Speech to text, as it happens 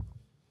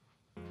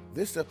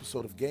This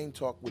episode of Game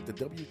Talk with the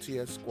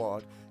WTS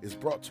Squad is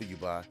brought to you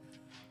by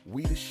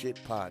We the Shit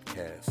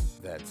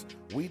Podcast. That's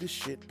We the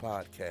Shit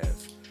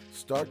Podcast.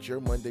 Start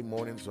your Monday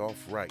mornings off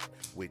right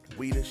with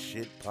We the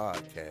Shit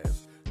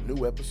Podcast.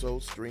 New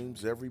episode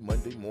streams every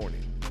Monday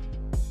morning.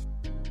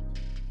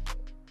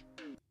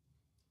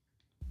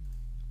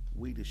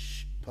 We the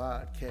Shit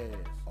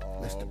Podcast.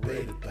 Let's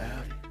debate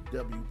about it.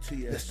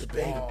 WTS Let's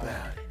debate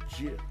about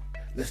it. Yeah.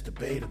 Let's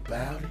debate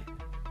about it.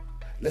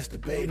 Let's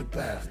debate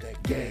about it.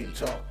 That game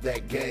talk,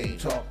 that game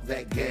talk,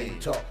 that game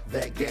talk,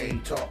 that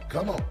game talk.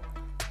 Come on.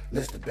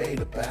 Let's debate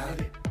about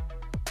it.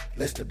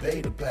 Let's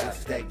debate about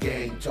it. That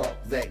game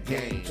talk, that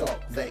game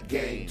talk, that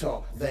game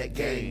talk, that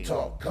game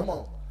talk. Come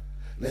on.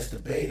 Let's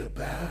debate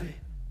about it.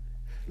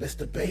 Let's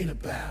debate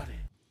about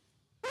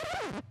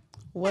it.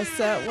 What's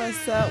up,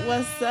 what's up,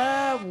 what's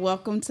up?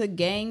 Welcome to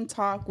Game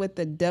Talk with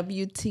the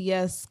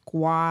WTS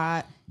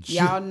Squad.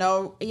 Y'all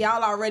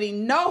already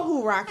know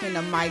who rocking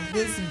the mic.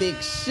 This Big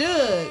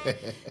Shug.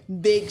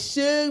 Big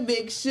Shug,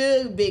 Big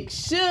Shug, Big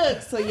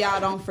Shug. So y'all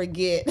don't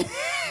forget.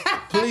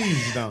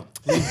 Please don't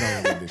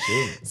forget the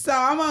shit. So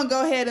I'm going to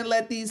go ahead and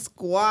let these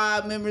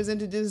squad members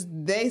introduce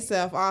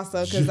themselves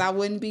also, because I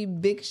wouldn't be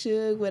Big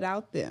Shug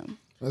without them.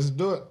 Let's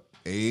do it.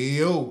 Hey,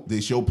 yo,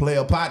 this your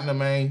player partner,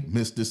 man.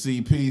 Mr.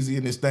 C. Peasy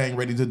and this thing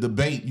ready to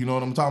debate. You know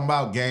what I'm talking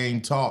about?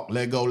 Game talk.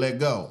 Let go, let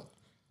go.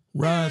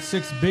 Run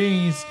 6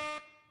 beans.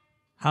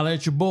 Holla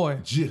at your boy.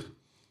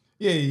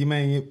 Yeah,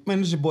 man,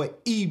 it's your boy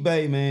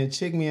eBay, man.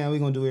 Check me out. We're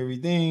going to do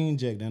everything.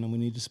 Jack Daniel, we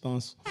need the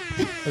sponsor.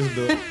 Let's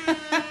do it.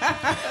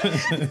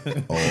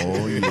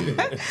 Oh,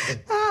 yeah.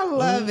 I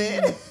love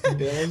it.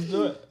 Yeah, let's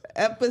do it.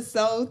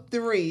 Episode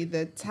 3,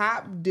 the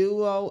top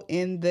duo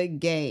in the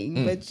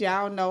game. But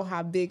y'all know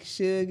how Big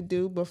Shug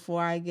do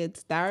before I get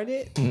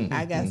started.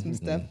 I got some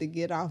stuff to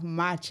get off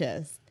my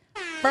chest.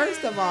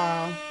 First of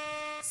all,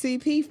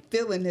 CP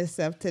feeling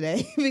himself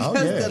today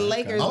because the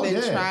Lakers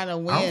been trying to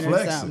win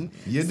or something.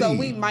 So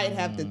we might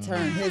have to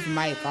turn his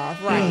mic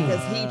off, right?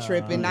 Because he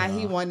tripping. Now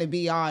he want to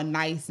be all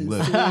nice and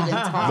sweet and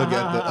talk. Look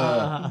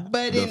at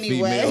but the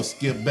anyway. female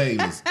Skip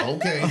Bayless.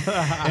 Okay.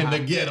 And the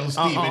ghetto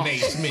Stephen A.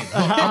 Smith.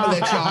 I'm going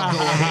to let y'all go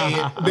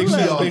ahead. Big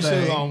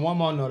Shug, on one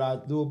more note, I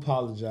do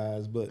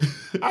apologize, but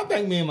I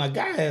think me and my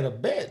guy had a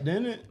bet,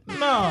 didn't it?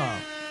 No.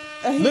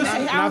 I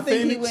don't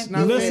think he went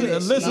through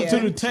it. Listen to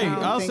the tape.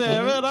 I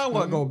said, man, I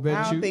wasn't going to bet you.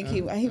 I don't think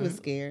he was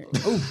scared.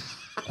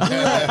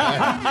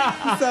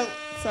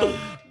 So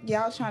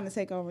y'all trying to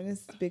take over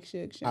this Big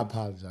Shug show. I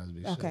apologize,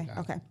 Big Shug. Okay.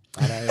 I thought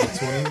I had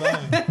 25.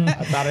 I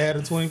thought I had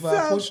a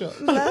 25 push-up.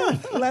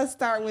 Let's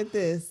start with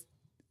this.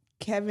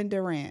 Kevin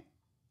Durant.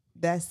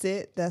 That's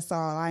it. That's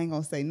all. I ain't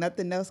going to say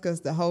nothing else because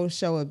the whole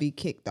show would be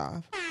kicked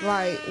off.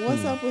 Like,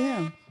 what's up with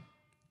him?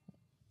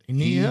 He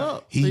need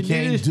help. He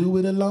can't do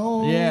it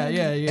alone. Yeah.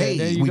 Hey,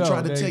 there you we go.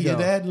 tried to tell you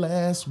that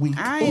last week.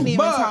 I ain't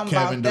even talking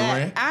Kevin about that.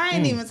 Durant. I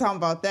ain't even talking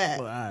about that.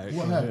 All right,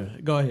 What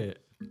happened? go ahead.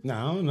 No,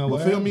 I don't know Well,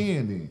 what fill happened. me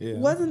in then. Yeah.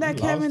 Wasn't that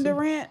We Kevin lost it.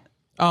 Durant?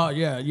 Oh,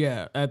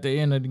 yeah. At the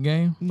end of the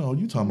game. No,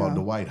 you talking about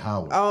Dwight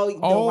Howard. Oh,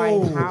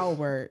 Dwight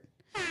Howard.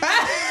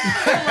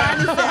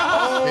 Ronnie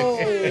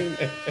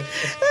said,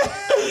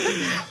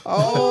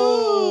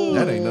 oh.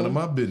 That ain't none of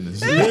my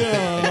business.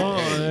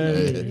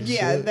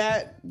 Yeah,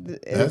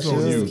 That's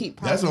on you. Keep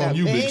That's popping on up.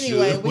 you, Big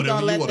Anyway, Shug. we're going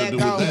to let that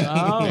go.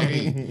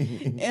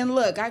 Hey. And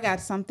look, I got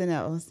something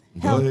else.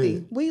 Go Healthy.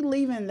 ahead. We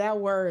leaving that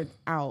word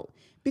out.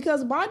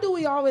 Because why do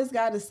we always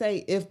got to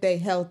say if they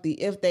healthy,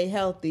 if they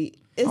healthy?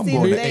 It's I'm either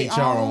going they to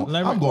HR own on.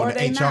 I'm or going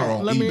they to HR not.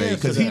 on Let me eBay answer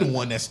because he that. the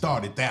one that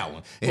started that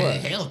one.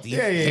 Healthy,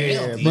 Yeah,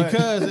 healthy. but-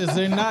 Because if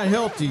they're not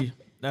healthy,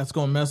 that's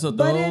going to mess up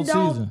the But whole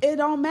season. it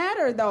don't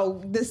matter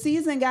though. The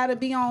season got to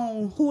be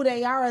on who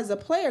they are as a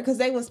player because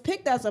they was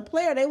picked as a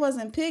player. They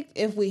wasn't picked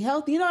if we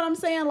healthy. You know what I'm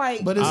saying?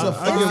 Like, But it's a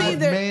I get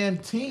five-man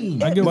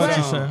team. I get what but,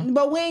 you're saying.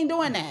 but we ain't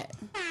doing that.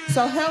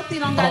 So healthy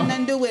don't got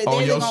nothing to do with it. on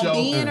They're your gonna show?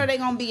 be in or they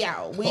gonna be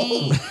out. We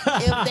ain't if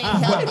they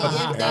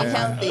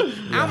healthy.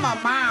 I'm a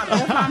mom.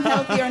 If I'm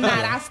healthy or not,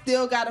 I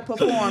still gotta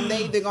perform.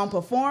 They either gonna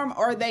perform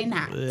or they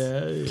not.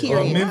 Yeah.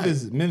 Period.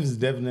 Memphis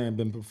definitely ain't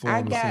been I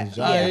performing got since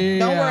yeah. John.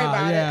 Don't worry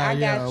about it. I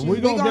got you. We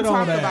We're gonna get on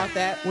talk that. about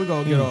that. We're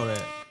going to get on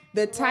that.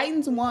 The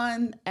Titans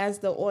won as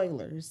the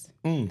Oilers.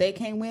 They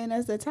can't win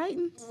as the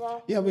Titans.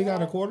 Yeah, we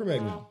got a quarterback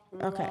now.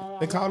 Okay.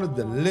 They call it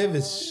the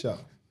Levis Show.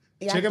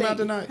 Yeah, Check him out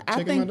tonight.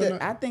 I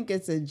think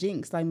it's a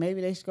jinx. Like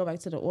maybe they should go back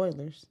to the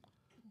Oilers.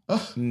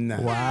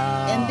 Nah.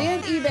 Wow. And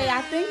then eBay,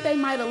 I think they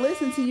might have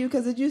listened to you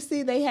because did you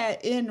see they had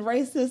in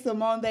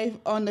racism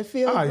on the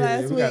field Oh, yeah,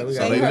 last we week? got-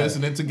 So they heard-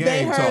 listening to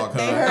game heard- talk, huh?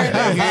 they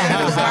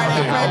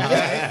heard-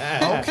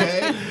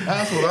 Okay,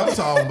 that's what I'm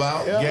talking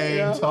about.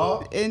 Game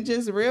talk. And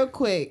just real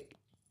quick,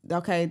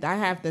 okay, I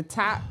have the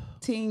top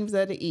teams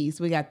of the East.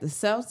 We got the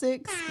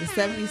Celtics, the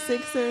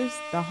 76ers,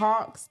 the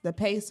Hawks, the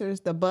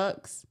Pacers, the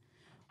Bucks.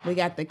 We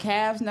got the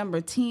Cavs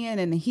number 10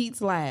 and the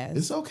Heat's last.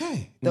 It's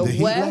okay. The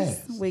Heat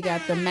West, lasts. we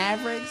got the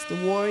Mavericks,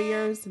 the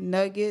Warriors,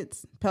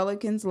 Nuggets,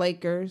 Pelicans,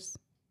 Lakers,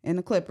 and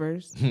the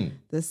Clippers.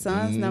 The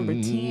Suns number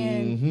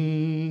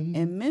 10,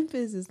 and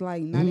Memphis is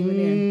like not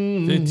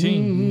even there.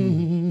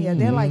 15. Yeah,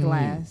 they're like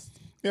last.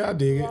 Yeah, I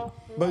dig it.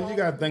 But you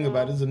got to think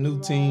about it. It's a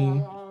new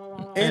team.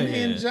 And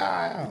enjoy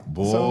out.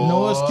 Boy. So,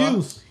 No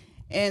excuse.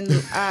 And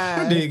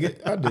I dig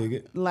it. I dig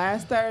it.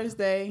 last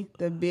Thursday,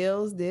 the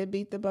Bills did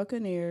beat the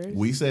Buccaneers.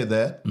 We said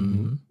that.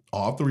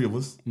 All three of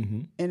us.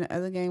 And the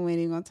other game we ain't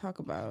even gonna talk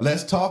about.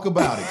 Let's talk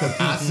about it because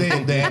I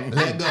said that.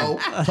 Let go.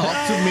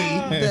 Talk to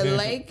me. The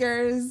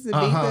Lakers beat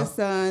the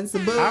Suns.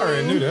 Boo. I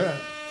already knew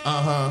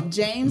that.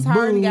 James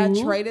Harden got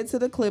traded to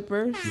the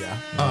Clippers.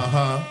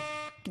 Yeah.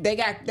 They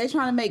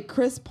trying to make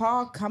Chris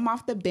Paul come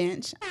off the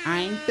bench.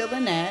 I ain't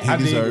feeling that. He I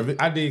dig deserve it.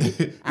 it. I dig it.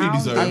 He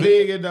deserve I it.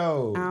 dig it,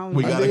 though.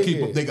 We gotta dig keep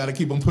it. him. They gotta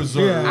keep him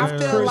preserved. I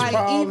feel Chris like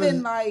Paul even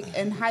is- like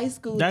in high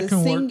school, That the can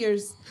work.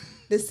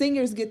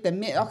 seniors get the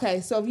mid.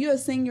 Okay, so if you're a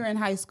senior in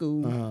high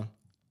school,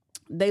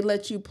 they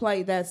let you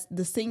play. That's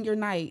the senior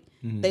night.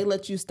 They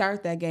let you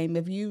start that game.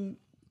 If you're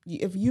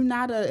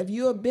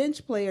a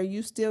bench player,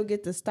 you still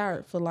get to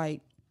start for like.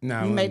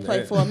 Nah, You may well, play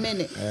that- for a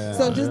minute.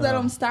 So just let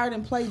them start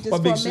and play just Well,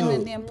 for Big a minute Shug,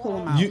 and then pull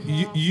them out.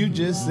 You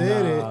just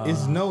said it.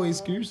 It's no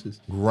excuses.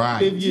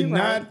 Right. If you're You're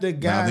not right. the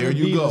guy there to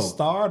you be go. the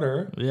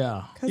starter,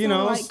 Yeah. 'Cause you I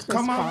know, like Chris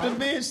come off Paul. the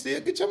bench,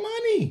 still get your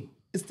money.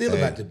 It's still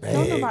about the bag.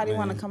 Don't nobody man.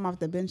 want to come off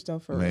the bench though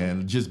for real.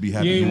 Man, just be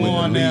happy You you ain't win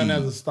going the down league.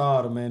 as a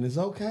starter, man. It's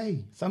okay.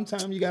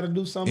 Sometimes you got to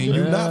do something. And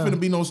you're different. not gonna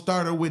be no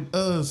starter with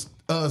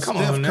Steph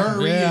on now.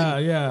 Curry. Yeah,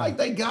 and, yeah. Like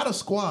they got a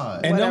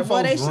squad. And them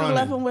Well, they folks should have running.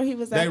 left him where he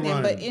was They at then.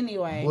 running. But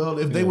anyway, Well,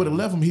 if they would have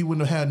left him, he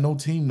wouldn't have had no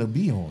team to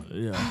be on.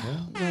 Yeah.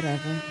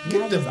 whatever. Get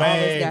Y'all the just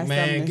always got bag,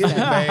 man. something to Get the say.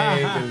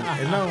 bag.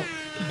 And no.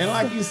 And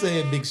like you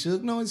said, Big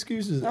Shook, no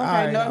excuses.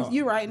 Okay,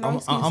 you're right, no I'm a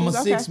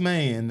excuses, okay. 6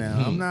 man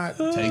now. I'm not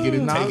Take it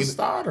and not take a it.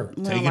 starter.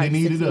 We Take don't it and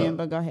eat 6 it up. men,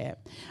 but go ahead.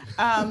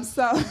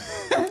 So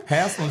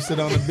Half of them sit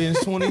on the bench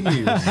 20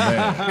 years.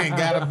 Ain't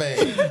got a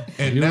bag.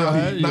 And You're now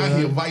right, he's you're he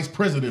a right. vice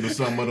president or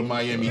something of the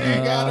Miami Heat. Hey,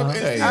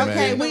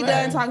 okay, man. we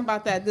done talking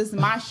about that. This is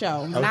my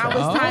show. Now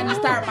it's time to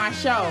start my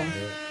show.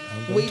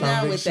 We turn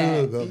done Big with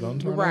that. Shug up. Don't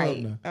turn her up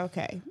Right. now.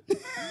 Okay.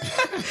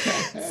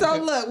 So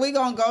look, we're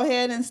gonna go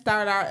ahead and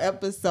start our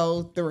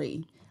episode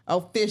 3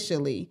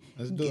 officially.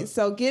 Let's do it.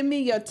 So give me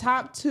your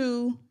top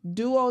 2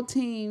 duo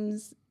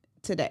teams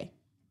today.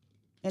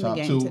 In Top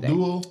the game two today.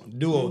 Duo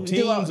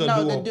teams or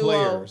duo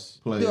players?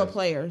 Duo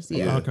players,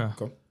 yeah. Okay.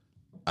 All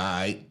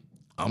right.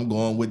 I'm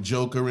going with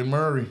Joker and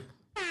Murray.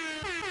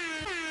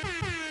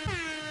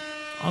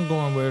 I'm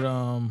going with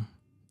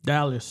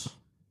Dallas,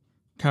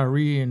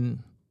 Kyrie, and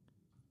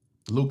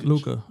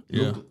Luka.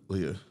 Yeah.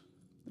 Yeah.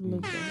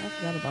 Luka. I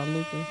forgot about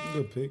Luka.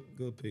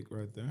 Good pick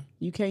right there.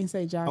 You can't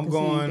say Ja. I'm 'cause he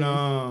ain't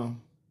going,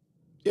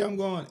 there. I'm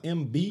going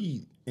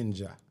Embiid and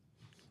Ja.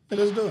 Yeah,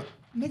 let's do it.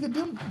 Nigga,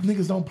 them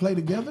niggas don't play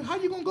together. How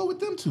you gonna go with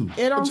them two?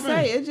 It don't What you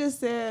say. mean? It just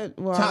said,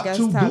 well, Top I guess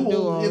two top duos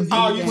duos. is- in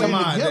Oh, the you game. talking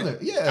about together,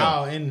 that? yeah.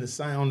 Oh, on the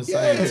same team.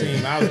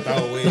 I was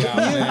throw way out,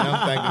 man.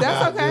 I'm thinking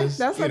That's about okay. this,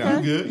 That's you okay.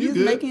 know. good, you You're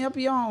good. making up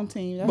your own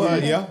team. That's But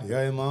okay.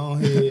 yeah, in my own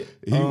head.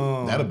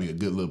 That'll be a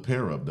good little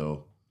pair up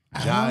though.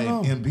 Ja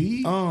don't and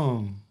Embiid.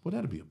 Well,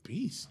 That'll be a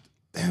beast.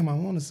 damn, I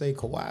want to say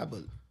Kawhi,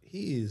 but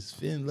he is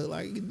finna look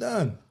like he's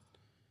done.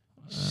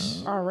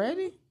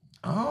 Already?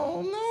 I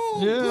don't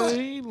know. Yeah,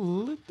 he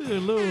looked a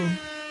little.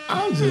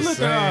 I'm He just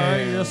looked all right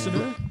saying.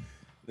 yesterday.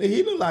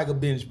 He look like a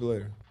bench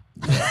player.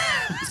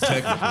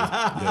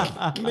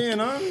 Being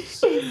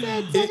honest,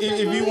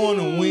 if you want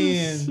to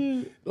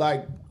win,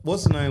 like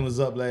what's the name was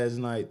up last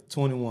night?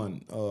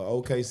 21,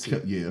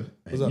 OKC. Yeah.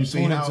 Was up You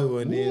seen 22, how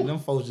and then them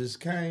folks just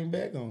came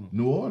back on him.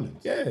 New Orleans.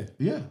 Yeah,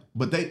 Yeah.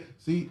 But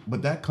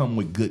that come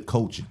with good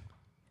coaching.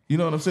 You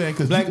know what I'm saying?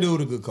 Because black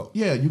dude a good coach.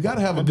 yeah, you got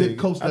to have a dig good it.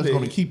 coach I that's dig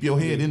going to it. keep your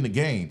head in the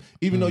game.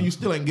 Even though you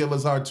still ain't give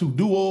us our 2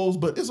 duos,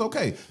 but it's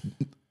okay.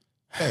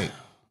 Hey,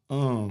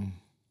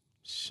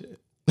 Shit.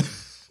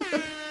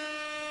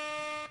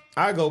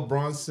 I go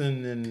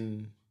Bronson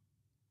and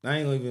I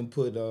ain't gonna even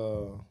put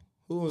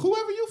who was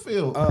whoever you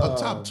feel a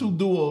top 2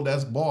 duo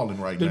that's balling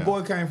right the now.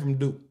 boy came from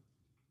Duke.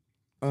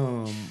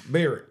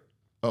 Barrett.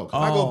 Okay.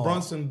 I go Oh.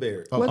 Bronson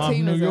Barrett. What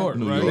team New is York,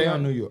 that? right? They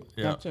on New York.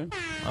 Yeah. Gotcha.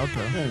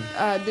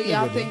 Okay. Do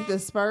y'all think the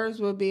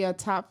Spurs will be a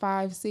top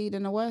 5 seed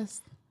in the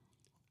West?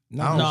 I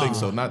don't Nah, think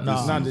so. Not this nah,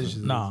 season. Not this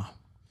season. Nah.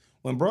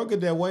 When bro get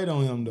that weight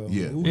on him though.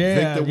 Yeah.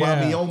 Yeah, Victor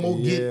yeah.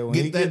 Wembanyama when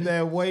he get that,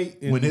 that weight.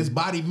 when his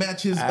body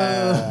matches.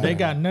 They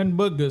got nothing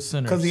but good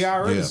centers. Because he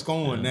already Yeah.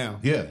 scoring now.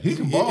 Yeah, he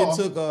can It ball.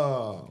 took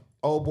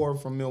old boy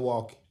from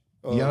Milwaukee.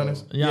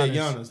 Giannis? Yeah,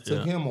 Giannis. Giannis.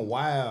 Took Yeah. him a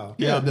while.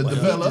 Yeah, to But he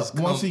develop just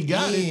once he come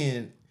got it.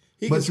 in.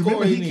 He But can you score,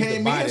 remember, he need the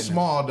came body in now.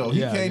 small though. He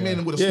Yeah, came yeah.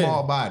 in with a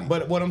small body.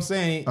 But what I'm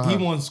saying, he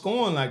wasn't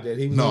scoring like that.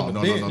 He was No, on the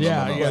no, bench. no,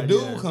 Yeah, no, no. yeah. But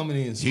dude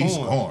coming in scoring. He's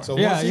scoring. So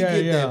Yeah, once he yeah,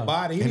 get yeah. that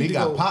body, he and need he to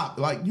got go, Pop.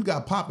 Like you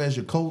got Pop as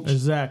your coach.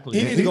 Exactly.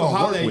 He need to He go gonna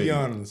holler work at with you.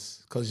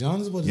 Giannis. Because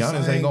Giannis was the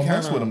Giannis same ain't gonna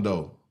mess kinda- with him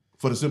though.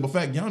 For the simple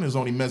fact, Giannis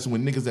only messing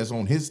with niggas that's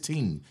on his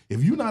team.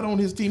 If you not on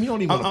his team, he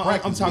don't even want to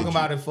practice. I'm talking with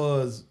about you. it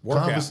for his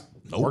workout.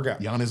 Nope.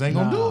 Workout. Giannis ain't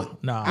gonna do it.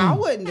 Nah. I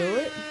wouldn't do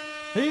it.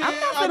 He- I'm not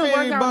I gonna mean,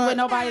 work out but- with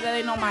nobody that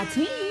ain't on my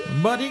team.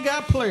 But he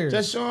got players.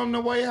 Just show him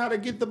the way how to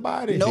get the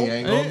body. Nope. He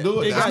ain't gonna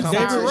do it. He That's got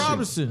David competition.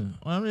 Robinson.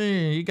 I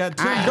mean, he got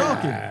Tim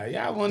Duncan.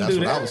 Y'all wouldn't That's do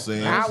what that. I was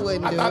saying. I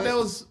wouldn't I do thought it. that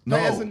was No.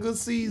 passing good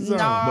season.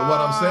 No. But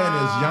what I'm saying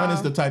is,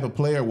 Giannis the type of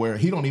player where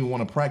he don't even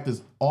want to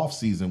practice off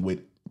season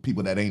with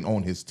people that ain't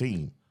on his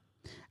team.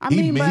 I He-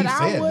 mean, he but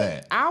said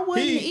that. I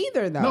wouldn't He-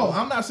 either, though. No,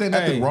 I'm not saying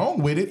nothing Hey.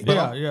 wrong with it. But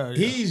Yeah, I'm- yeah.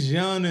 He's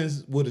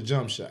Giannis with a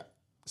jump shot.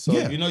 So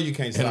Yeah. you know you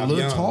can't and stop a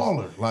little Giannis.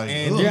 taller. Like,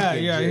 And- ugh. Yeah,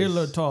 He yeah, just- he's a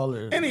little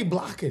taller. And he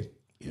blocking.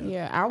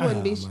 Yeah, I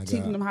wouldn't be my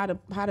teaching God. him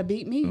how to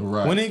beat me.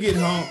 Right. When he get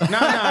home,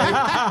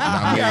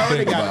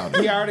 I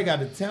mean, he already got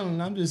the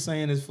talent. I'm just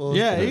saying this for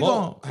Yeah, he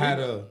how gon-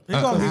 to. he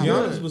gonna be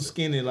Giannis good. was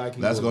skinny like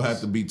he That's was. gonna have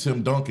to be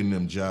Tim Duncan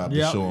them job to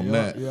Yep, show him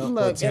yep, that. yep. But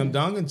Look, Tim and-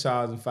 Duncan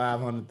charging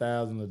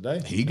 $500,000 a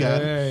day. He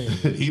got Hey.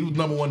 it. He was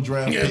number one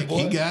draft pick. boy.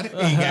 He got it.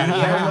 yeah,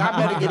 well,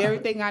 I better get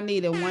everything I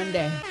need in one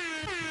day.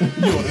 You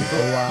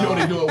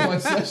only do it one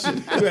session.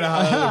 You better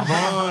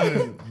holler at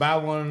LeBron and buy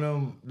one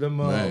of them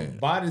Man.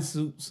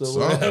 bodysuits or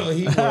Son. whatever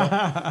he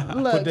wear.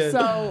 Look, that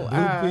so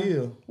blue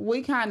pill.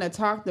 we kind of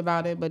talked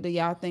about it, but do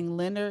y'all think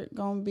Leonard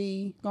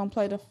gonna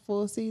play the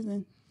full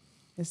season?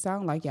 It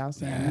sounds like y'all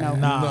saying no.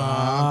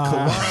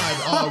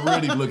 Kawhi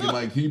already looking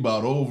like he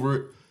about over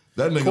it.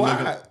 That nigga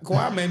looking.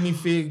 Kawhi made me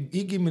feel.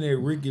 He give me that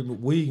Ricky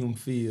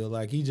Williams feel,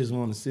 like he just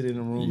want to sit in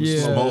the room and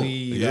Yeah. smoke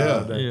weed Yeah.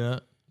 all day. Yeah.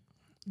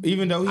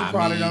 Even though he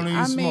probably don't even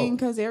I smoke. mean,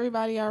 because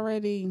everybody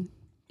already,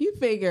 you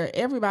figure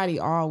everybody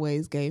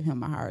always gave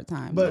him a hard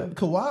time. But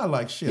Kawhi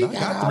like shit. he I got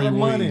got all 3 the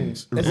money.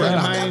 rings. That's Right, that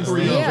I man got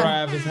 3 still of them.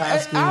 drive his high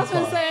school I was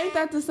gonna car. say, ain't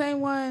that the same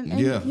one? Ain't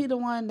Yeah. he the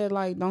one that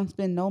like don't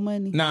spend no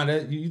money? Nah,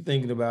 that you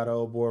thinking about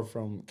old boy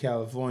from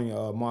California,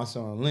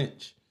 Marshawn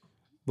Lynch.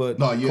 But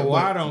No, yeah, Kawhi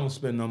but- don't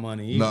spend no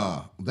money either.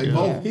 Nah, they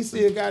both. He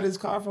still got his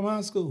car from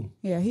high school.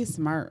 Yeah, he's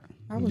smart.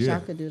 I wish Yeah. I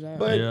could do that.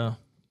 But Yeah.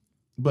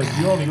 But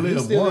you only he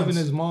live still live in once.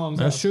 his mom's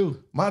That's house. true.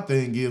 My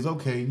thing is,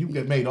 okay, you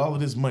get made all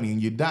of this money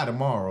and you die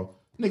tomorrow.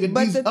 Nigga,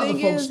 But these the other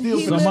thing folks is, still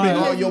he can lived spend in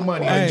all his- your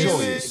money. Hey, Enjoy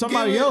give it. it-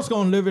 somebody give it- else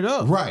gonna live it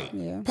up. Right.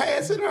 yeah.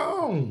 Pass it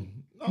on.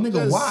 Don't Nigga,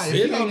 just why? If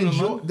sit he on ain't the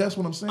enjoy, money. that's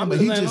what I'm saying. I'm But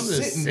just he saying, just I'm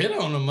just sitting. sit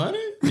on the money.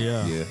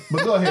 Yeah. Yeah.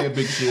 But go ahead,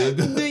 Big Shug.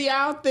 Do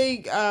y'all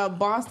think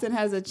Boston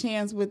has a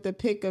chance with the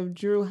pick of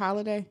Drew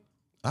Holiday?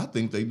 I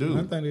think they do.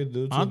 I think they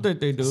do. Too. I think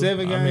they do.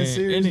 7-game I mean,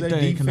 series, they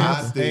anything can defense. I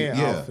happen. think, and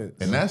yeah. offense.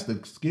 And that's the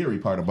scary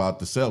part about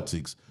the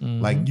Celtics. Mm-hmm.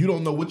 Like, you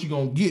don't know what you're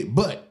going to get.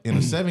 But in a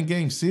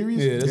 7-game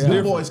series, Yeah, that's the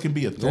different. boys can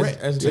be a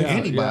threat That's to different.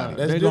 anybody. Yeah,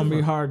 That's they're gonna be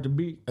different. hard to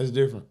beat. That's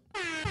different.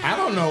 I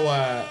don't know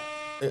why.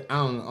 I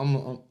don't. I'm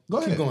Go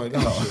keep ahead. going. Go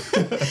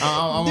ahead.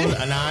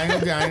 I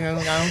ain't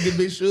gonna get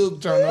Big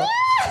Suge turned up.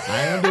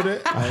 I ain't gonna do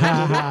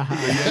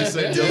that. You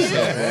said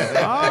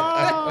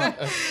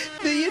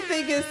yourself. Do you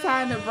think it's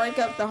time to break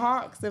up the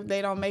Hawks if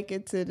they don't make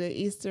it to the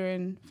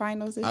Eastern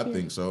Finals this I year?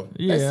 think so.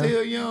 They Yeah.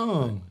 still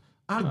young.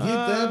 I get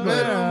that,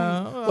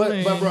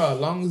 but But bro, as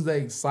long as they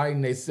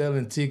exciting, they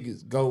selling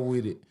tickets, go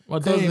with it. Well,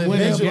 they Because ain't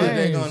winning eventually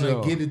they're games, gonna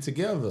though. get it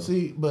together.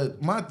 see,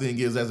 but my thing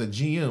is, as a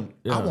GM,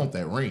 Yeah. I want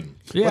that ring.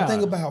 Yeah. But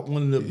think about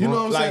when the You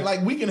know what I'm saying?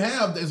 Like, we can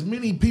have as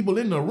many people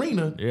in the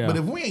arena, Yeah. but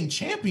if we ain't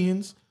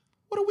champions,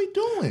 what are we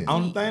doing?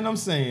 only thing I'm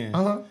saying,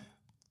 Uh-huh.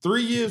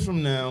 3 years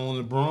from now,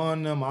 when LeBron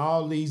and them,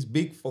 all these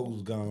big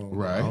folks gone,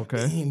 Right.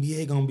 Okay. the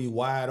NBA gonna be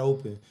wide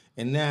open.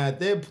 And now at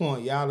that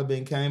point, y'all have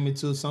been came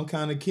into some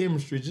kind of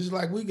chemistry, just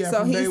like we got So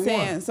from day he's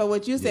saying, one. so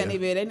what you saying, Yeah.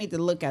 EB, they need to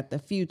look at the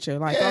future.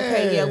 Like,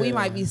 okay, yeah, we Yeah.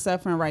 might be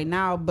suffering right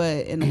now,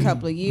 but in a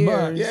couple of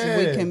years, yeah.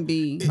 we can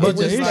be. But But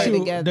we the stay issue,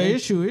 together. the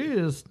issue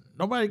is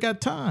nobody got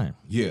time.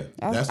 Yeah,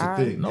 that's the all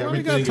thing. right.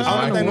 Nobody got Everything is time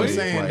Only to thing I'm wait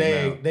saying,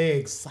 right they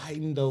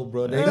exciting though,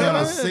 bro. They Yeah, gonna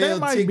that sell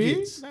might be.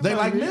 tickets. That They might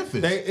like be.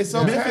 Memphis. It's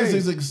okay. Memphis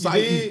is You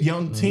exciting did.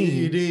 young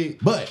team. You did.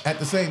 But at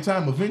the same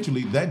time,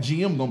 eventually that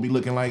GM gonna be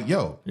looking like,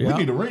 yo, we Yeah.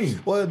 need a ring.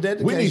 Well, that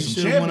the we need case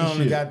some should have went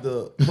on and championship.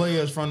 got the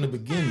players from the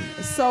beginning.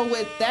 So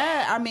with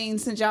that, I mean,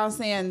 since y'all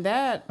saying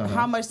that,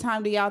 how much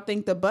time do y'all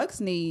think the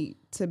Bucks need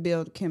to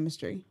build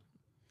chemistry?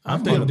 I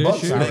the think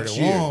Bucks this year. next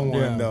year. Won one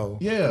Yeah. though.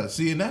 Yeah,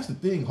 see, and that's the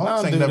thing.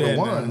 Hawks Don't ain't do never that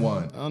won now.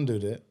 one. Don't do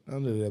that.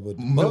 Don't do that. But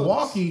the Bucks,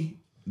 Milwaukee,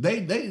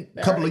 they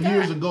a couple of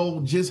years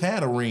ago just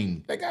had a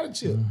ring. they got a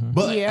chip.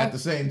 But Yeah. at the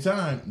same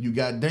time, you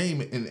got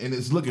Dame, and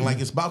it's looking like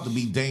it's about to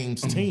be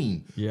Dame's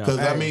team. Yeah. Because,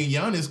 I Hey. mean,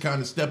 Giannis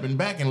kind of stepping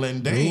back and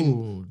letting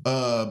Dame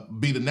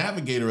be the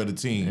navigator of the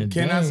team.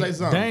 Can I say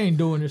something? They ain't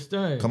doing this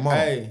thing. Come on.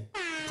 Hey,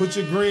 put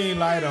your green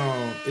light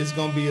on. It's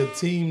gonna be a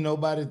team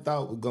nobody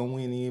thought was gonna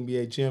win the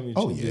NBA championship.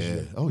 Oh, this yeah.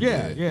 year. Oh, Yeah,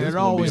 yeah. yeah, This it gonna be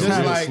always a Just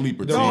real happens. like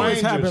sleeper the It team. always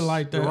Rangers, happen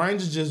like that. The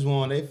Rangers just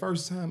won their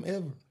first time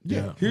ever.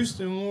 Yeah.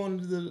 Houston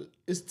won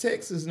it's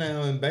Texas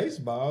now in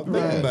baseball. Think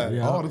Right. about it.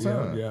 Yeah, all the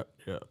time. Yeah,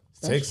 yeah.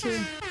 Texas.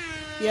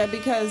 Yeah,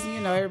 because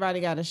everybody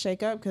got to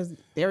shake up because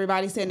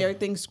everybody's saying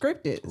everything's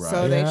scripted,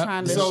 so Right. they Yeah.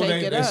 trying to So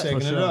shake it they're up. shaking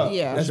For it sure. up.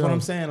 Yeah. That's For what sure.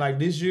 I'm saying. Like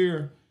this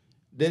year,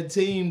 that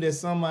team that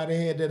somebody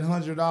had that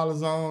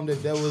 $100 on,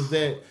 that was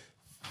that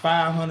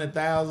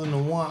 500,000 to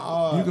 1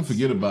 odds. You can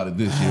forget about it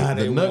this year.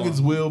 they The won. Nuggets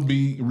will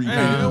be Hey,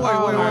 rebounding. wait,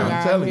 Oh wait, my wait. God,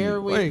 I'm telling here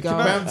you. we Wait, go. can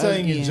But I'm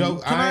telling you, again.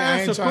 Joke. Can I I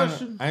ask ain't a trying.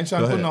 question? I ain't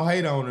trying to Go put no ahead.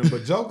 hate on him,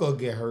 but Joker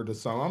get hurt or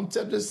something.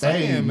 I'm just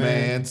saying, Hey, man.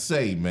 man,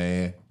 say,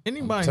 man.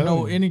 Anybody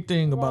know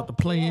anything about the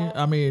play-in?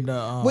 I mean,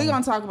 We're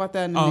gonna talk about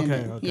that in a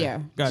minute. Okay. Yeah,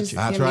 Gotcha. Just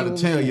I give tried me to a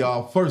tell minute.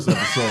 y'all first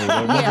episode.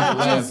 That wasn't Yeah, the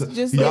last.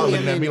 just Y'all give me a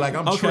looking at me minute. like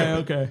I'm Okay, tripping.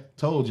 okay.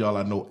 Told y'all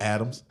I know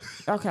Adams.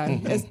 Okay,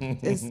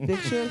 it's Big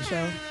Shug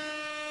Show.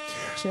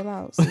 Chill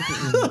out,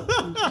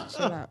 CP.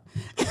 Chill out.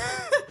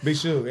 Big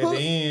Shug, at the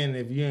end,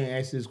 if you ain't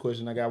asked this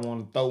question, I got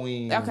one to throw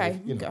in. Okay,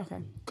 You know.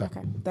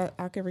 okay. That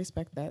I can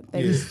respect that.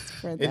 Thanks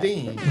for At that. the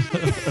end.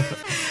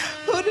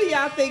 Who do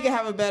y'all think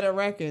have a better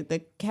record, the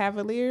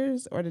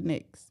Cavaliers or the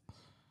Knicks?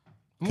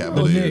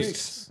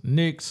 Cavaliers.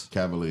 Knicks.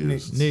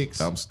 Cavaliers. Knicks.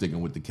 I'm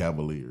sticking with the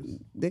Cavaliers.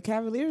 The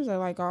Cavaliers are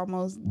like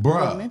almost like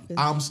Bruh, Memphis.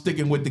 I'm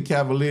sticking with the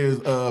Cavaliers.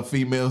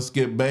 Female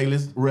Skip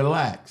Bayless.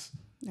 Relax.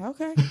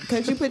 Okay,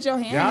 because you put your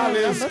hand Y'all on it.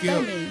 didn't That's what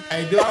that skip. mean.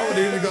 Hey, do I would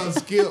either go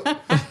skip.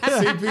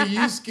 CP,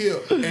 you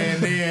skip. And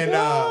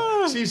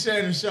then she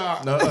Shannon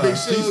Sharp. No, Big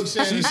Shug, she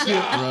Shannon skip,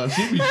 Sharp. bro.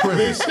 She be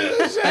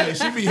tripping. Hey,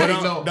 she be hating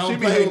on. Don't She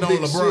be play hating with on Big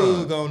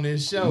LeBron. Shug on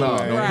this show. No,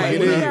 man. don't Right, play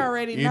we with her.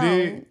 already You know.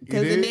 did?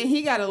 Because You then did?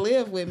 he got to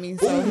live with me,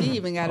 so he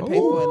even got to pay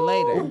for it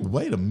later.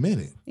 Wait a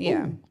minute.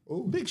 Yeah.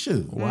 Ooh, big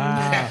shoe.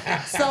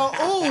 Wow. So,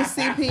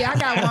 CP, I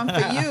got one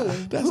for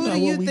you. That's Who not do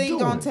you what we think doing.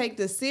 gonna take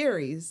the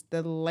series?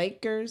 The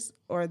Lakers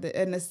or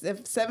in the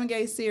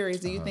 7-game series?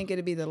 Do you think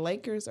it'd be the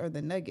Lakers or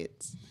the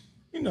Nuggets?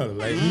 You know the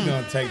Lakers. You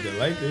gonna take the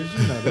Lakers.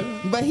 You know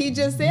that. But he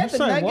just said the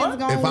say Nuggets what?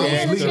 gonna If I win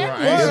was the leaving-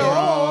 championship. It's the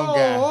wrong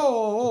guy.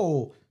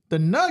 Oh, the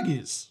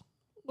Nuggets.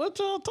 What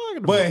y'all talking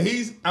about? But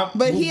he's.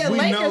 But he a we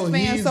Lakers know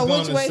fan, he's so which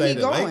gonna way say he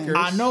the going? Lakers.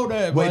 I know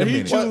that, Wait but a he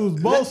minute. choose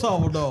both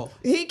of them though.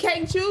 He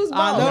can't choose both.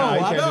 I know. Nah, he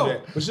can't know. do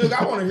that. But Shug,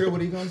 I want to hear what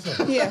he's gonna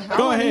say. Yeah, I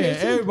Go wanna hear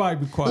ahead, too. everybody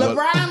be quiet.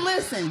 LeBron,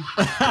 listen.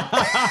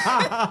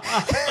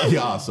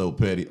 Y'all so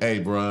petty. Hey,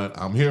 bro,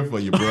 I'm here for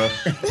you, bro.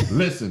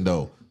 Listen,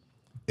 though.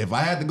 If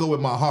I had to go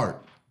with my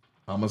heart,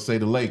 I'm going to say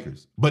the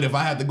Lakers. But if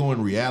I had to go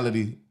in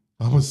reality,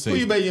 I'm going to Who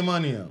you say bet your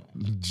money on?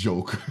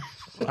 Joker.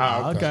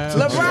 Oh, Okay.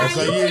 LeBron,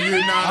 So you're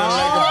not a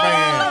Laker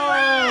fan.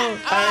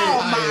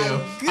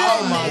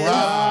 Oh my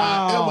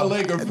God. I am a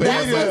Laker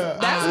fan.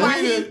 That's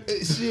why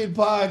he Shit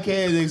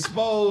podcast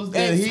exposed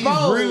that he's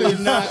exposed.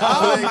 really not a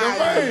Oh Laker my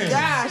fan.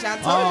 gosh! I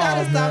told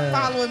y'all to stop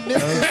following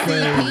Mr. C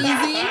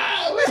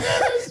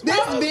Peasy.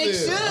 This Big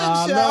Shug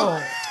I show.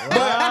 know.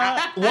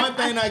 But one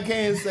thing I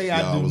can say,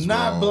 I Y'all do was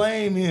not wrong.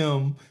 blame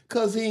him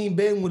because he ain't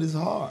betting with his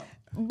heart.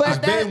 But He's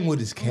that- betting with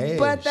his cash.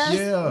 But that's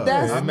Yeah.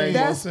 That made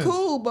more that's sense.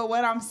 cool. But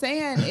what I'm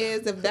saying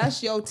is, if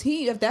that's your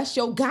team, if that's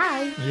your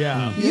guy,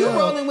 Yeah. you Yeah.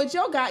 rolling with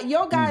your guy.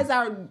 Your guys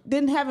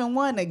haven't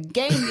won a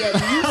game yet.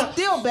 You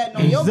still betting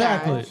on your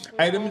Exactly. guys.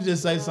 Hey, let me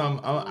just say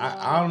something.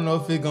 I don't know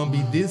if it's gonna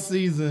be this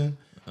season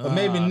or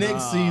maybe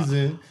next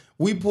season.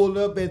 We pull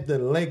up at the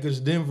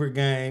Lakers Denver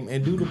game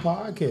and do the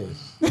podcast.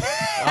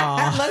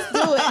 Let's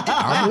do it.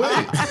 I'm with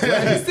it.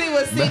 Let's see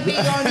what CP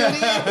gonna do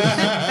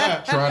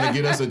then. Trying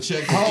to get us a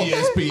check from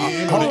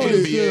ESPN or the Holy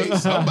NBA. shit.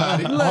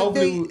 Somebody.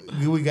 Hopefully,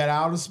 we got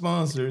all the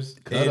sponsors.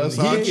 Cut and us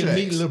he our can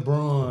meet checks.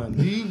 LeBron.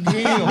 He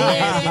can.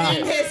 And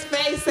in his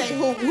face, say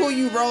who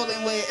you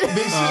rolling with.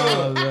 Big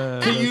Oh, Shug,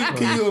 man,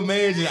 can you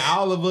imagine?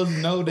 All of us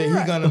know that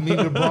he's gonna meet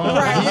LeBron.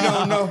 Right. You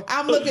don't know.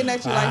 I'm looking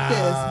at you like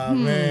this. Ah,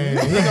 man,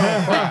 he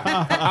gonna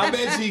cry. I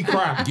bet he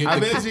cry. I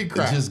bet he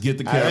cry. Just get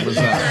the cameras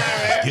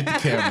out. Get the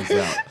cameras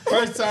out.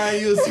 First time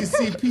you'll see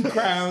CP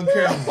cry on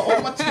camera.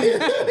 Oh my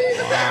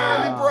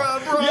God,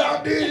 bro.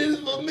 Y'all did this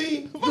for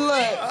me.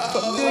 Look,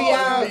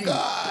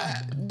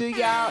 do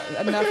y'all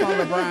enough on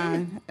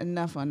LeBron?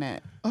 Enough on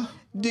that.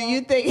 Do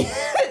you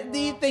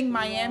think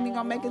Miami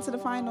gonna make it to the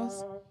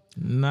finals?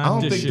 Not I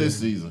don't this think year. this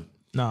season.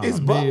 No, Is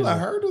me Butler either.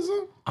 hurt or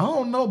something? I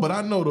don't know, but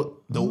I know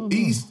the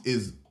East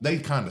is they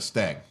kind of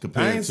stacked I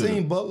compared ain't to.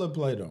 seen Butler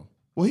play though.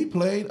 Well, he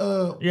played. Yeah,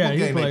 What he game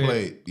they played.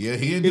 played? Yeah,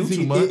 he didn't do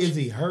too much. Is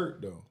he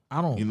hurt though?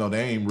 I don't. You know,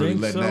 they ain't really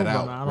Think letting so, that but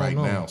out I don't right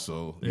know. now.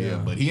 So yeah, Yeah.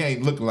 but he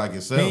ain't looking like He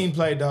himself. ain't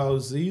played the whole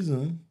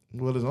season.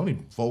 Well, there's only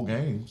 4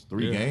 games,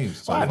 3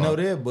 games. So Well, I far. know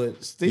that,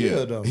 but still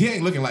Yeah, though. he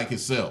ain't looking like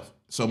himself.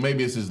 So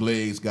maybe it's his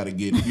legs got to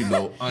get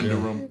under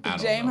him. I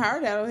don't James know.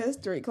 Harden had on his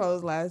street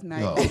clothes last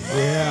night. Oh,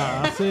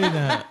 Yeah, I see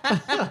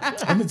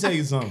that. Let me tell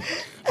you something.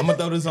 I'm gonna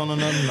throw this on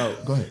another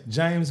note. Go ahead.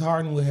 James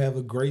Harden will have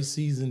a great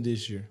season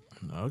this year.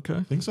 Okay.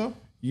 think so?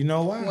 You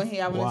know why? When he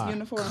having Why? his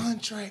uniform.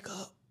 Contract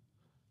up.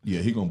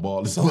 Yeah, he gonna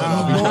ball his sweat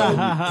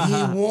off.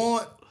 He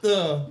want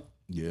the.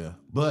 Yeah,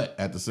 but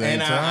at the same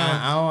And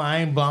time, I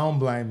ain't don't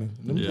blame him.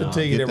 Let me Yeah.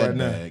 tell you get that right that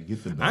now. bag.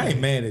 Get the bag. I ain't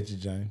mad at you,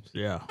 James.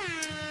 Yeah.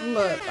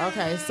 Look,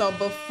 okay, so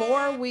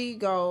before we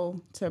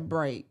go to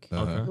break,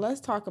 Uh-huh. let's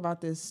talk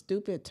about this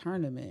stupid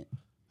tournament.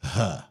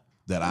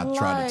 that I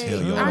tried to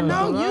tell you. I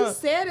know Right. you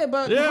said it,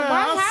 but Yeah,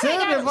 why I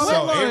said it, but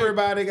So Like-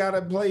 everybody got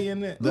to play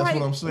in it. That's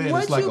what I'm saying.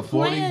 What It's like you a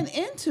 40. playing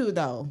into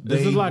though?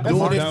 This is like a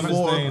doing it dumbest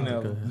for. thing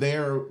ever.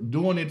 They're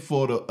doing it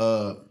for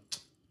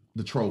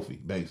the trophy,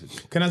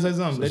 basically. Can I say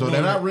something? So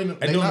they're not really-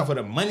 They're they doing not- it for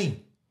the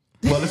money.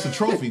 Well, it's a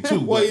trophy too.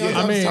 Well, but yeah, yeah.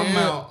 I'm mean, talking yeah.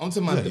 about. I'm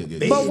talking about Yeah, the yeah,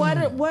 big.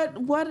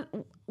 But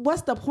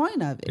what's the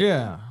point of it?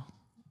 Yeah.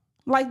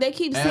 Like they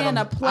keep saying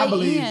a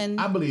play in.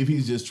 I believe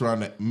he's just trying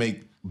to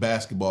make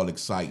basketball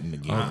exciting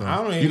again. I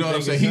don't even You know what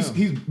I'm think saying? it's him.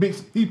 He's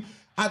big.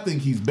 I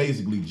think he's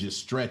basically just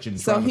stretching.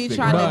 So he to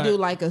trying out. to do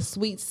like a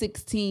Sweet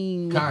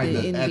 16 with Kinda, the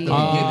at the NBA. beginning.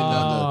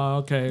 Oh,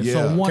 okay. Yeah.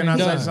 So one Can I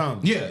and say done.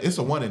 something? Yeah, it's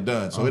a one and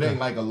done. So it ain't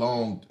like a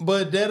long.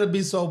 But that'll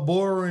be so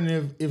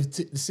boring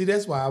see,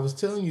 that's why I was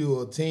telling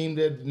you, a team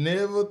that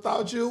never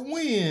thought you'd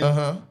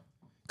win.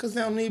 Because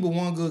they don't need but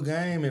one good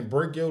game and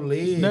break your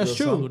leg. That's or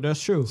true. something.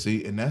 That's true.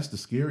 See, and that's the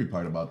scary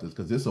part about this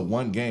because it's a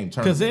one game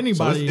tournament. 'Cause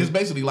anybody- So it's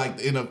basically like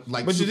in a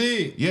like. But you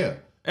did. Yeah.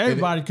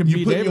 Everybody And can you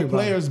beat put your everybody.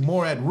 players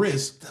more at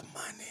risk.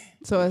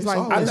 So it's like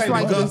all- I it's think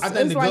like the gov- the, I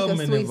think it's the like a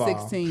government Sweet involved.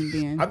 16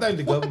 then. I think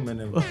the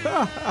government involved.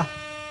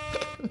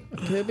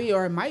 Could be,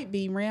 or it might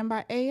be ran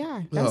by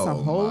AI. That's Oh, a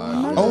whole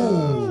my.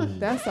 nother.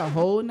 That's a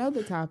whole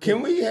nother topic.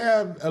 Can we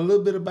have a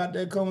little bit about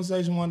that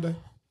conversation one day?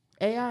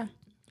 AI?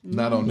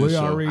 Not on this We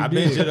show. already I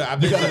bet you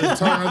the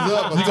turn us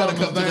up or You gotta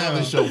turn us come to the down.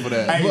 other show for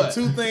that. Hey, But-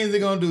 two things they're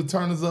gonna do: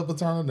 turn us up or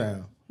turn us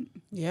down.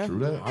 Yeah. True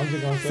that. I'm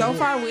just gonna say So that.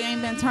 far, we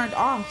ain't been turned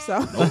off. So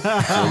We doing something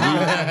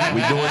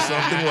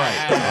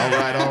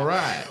right. All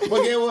right.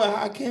 But get what?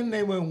 How can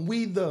they when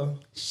we the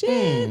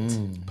shit.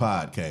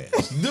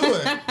 Podcast. do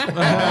it?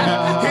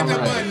 Hit the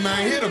button,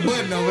 man. Hit a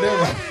button over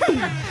there.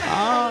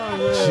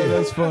 Yeah,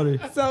 that's funny.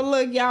 So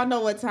look, y'all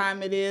know what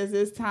time it is.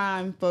 It's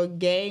time for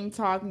Game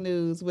Talk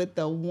News with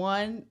the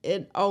one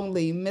and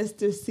only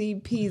Mr. C.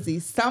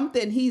 Peasy.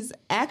 Something he's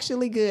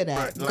actually good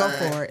at. Go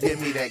for it.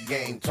 Give me that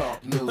game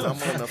talk news.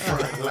 I'm on the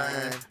front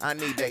line. I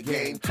need that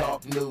game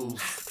talk news.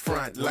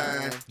 Front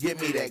line. Give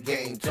me that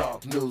game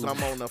talk news.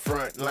 I'm on the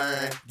front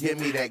line. Give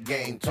me that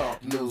game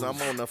talk news.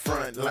 I'm on the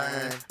front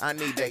line. I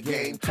need that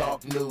game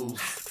talk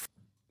news.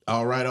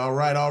 All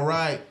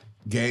right.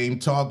 Game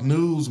Talk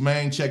News,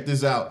 man. Check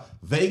this out.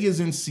 Vegas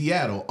and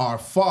Seattle are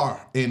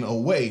far and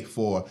away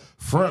for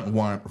front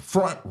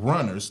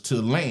runners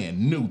to land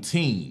new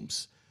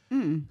teams.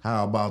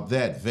 How about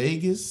that?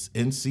 Vegas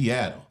and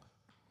Seattle.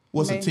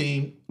 What's a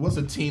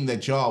team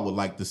that y'all would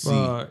like to see?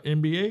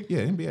 NBA?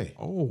 Yeah, NBA.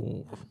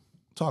 Oh,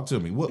 Talk to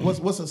me.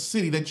 What's a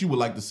city that you would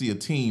like to see a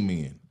team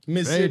in?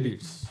 Mississippi.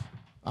 babies.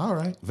 All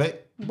right.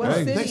 What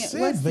city- They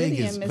said what city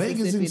Vegas. in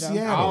Vegas and Mississippi, though?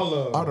 Seattle All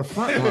of them. are the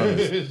front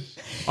runners.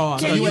 Oh,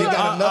 Can you-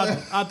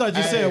 I thought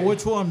you said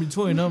which one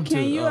between them two.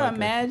 Can you Oh, okay.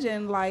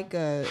 imagine like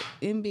a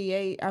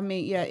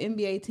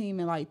NBA team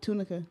in like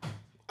Tunica?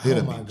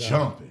 It'll my be God.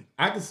 jumping.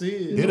 I can see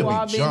it. It'll New be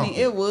Albany, jumping.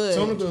 it would.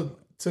 Tunica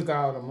took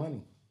all the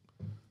money.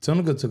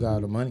 Tunica took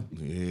all the money.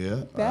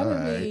 Yeah. That all would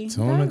right. be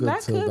Tunica that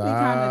could took be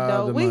kind all of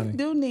the dope. We money.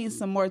 do need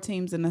some more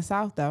teams in the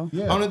South though.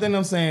 Yeah. Only thing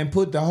I'm saying,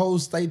 put the whole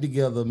state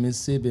together,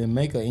 Mississippi, and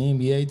make an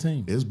NBA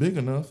team. It's big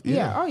enough.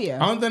 Yeah. Oh yeah.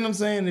 Only thing I'm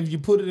saying, if you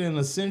put it in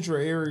a central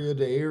area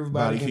that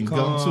everybody Everybody can can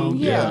come come to.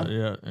 Yeah.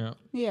 Yeah. Yeah.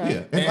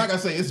 Yeah, and like I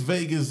say, it's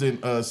Vegas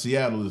and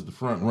Seattle is the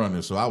front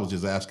runner. So I was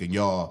just asking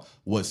y'all,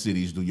 what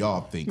cities do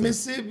y'all think? of?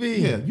 Mississippi,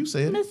 Yeah, you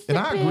said it, and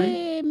I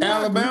agree. Mississippi.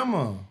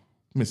 Alabama.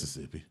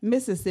 Mississippi.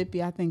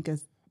 Mississippi, I think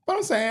is But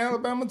I'm saying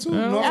Alabama too.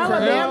 North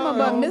Alabama, Carolina.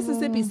 but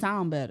Mississippi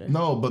sound better.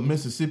 No, but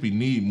Mississippi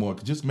need more.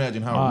 Just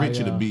imagine how rich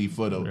yeah. it'll be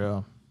for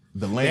the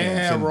They land.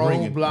 have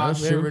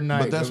roadblocks every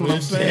night. But that's what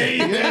I'm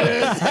saying.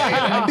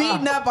 Yeah.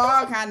 Beating up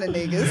all kind of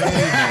niggas.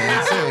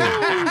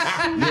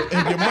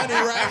 If your money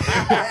right,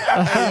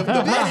 if the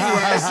money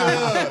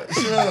right,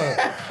 Sure.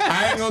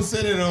 I ain't gonna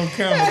set it on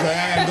camera because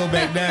I gotta go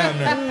back down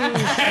there. I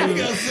ain't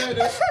gonna set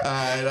it.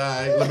 All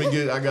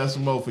right. I got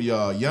some more for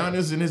y'all.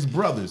 Giannis and his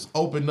brothers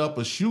opened up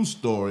a shoe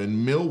store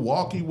in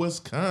Milwaukee,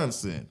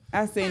 Wisconsin.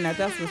 I seen that.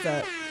 That's what's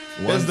up.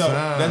 That's dope.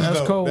 That's That's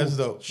dope. cool. That's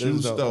dope. Shoe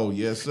That's dope. store,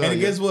 yes, sir. And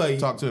guess what?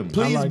 Talk to me.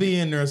 Please like be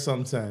in there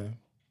sometime.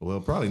 Well,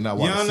 probably not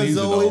while the Giannis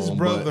season or his on,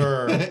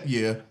 brother. but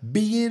yeah.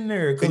 Be in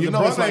there because And you the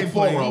know it's brother like ain't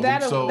four playing. of them,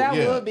 That so that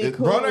yeah. would be it-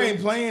 cool. Brother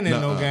ain't playing in no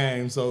Nuh-uh.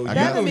 game, so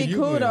That'd be you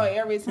cool can, though.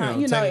 Every time,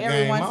 you know, take a every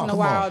game once off. in a Come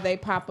while on. they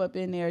pop up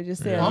in there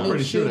just say I'm a new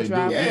pretty sure shoe they do.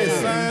 drop. Yeah, or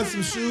something. sign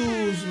some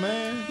shoes,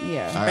 man.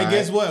 Yeah. All Hey, right.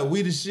 guess what?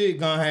 We the shit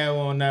gonna have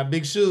on now.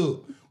 Big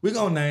Shoe. We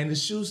gonna name the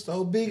shoe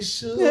store Big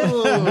Shoe.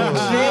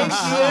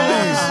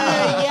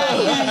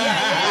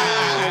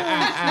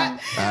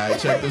 All right,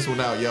 check this one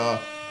out, y'all.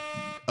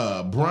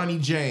 Bronny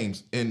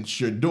James and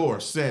Shador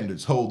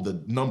Sanders hold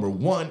the number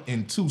 1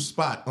 and 2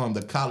 spot on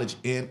the college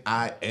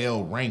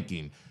NIL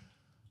ranking.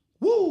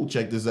 Woo!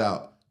 Check this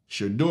out.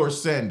 Shador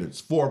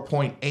Sanders,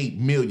 $4.8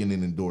 million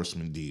in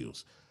endorsement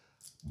deals.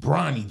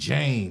 Bronny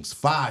James,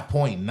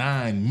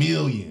 $5.9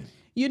 million.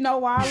 You know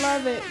why I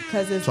love it?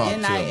 Because it's Talk to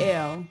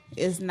NIL.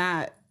 It's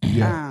not.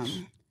 Yeah.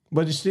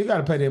 But you still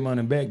gotta pay that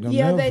money back. Don't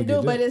Yeah, never they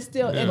forget do, but that. it's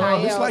still NIL.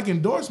 No, it's like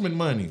endorsement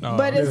money.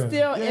 But it's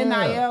still Yeah.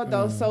 NIL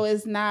though, so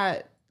it's not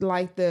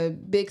like the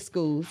big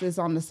schools. It's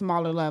on the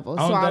smaller level.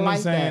 So Only I thing like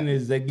I'm saying that.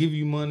 is they give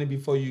you money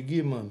before you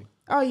get money.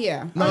 Oh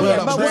yeah. No, Oh yeah.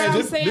 no, But what I'm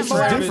this- saying, this but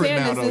what is I'm different saying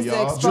now, is though, it's the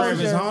y'all. Travis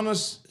exposure. Hunter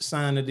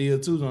signed a deal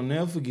too. Don't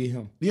never forget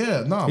him.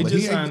 Yeah, no, He but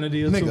just he signed ain't, a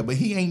deal, nigga, too. but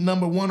he ain't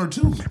number 1 or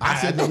 2. I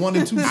said the 1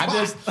 and 2 spot. I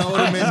just told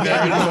him it's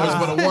Gary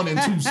got Lewis for the 1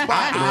 and 2 spot,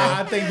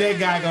 I bro. think that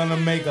guy gonna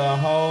make a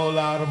whole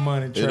lot of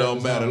money. It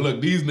don't matter. Look,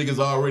 these niggas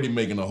already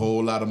making a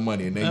whole lot of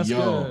money, and they That's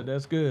young. good.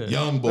 That's good.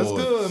 Young boys.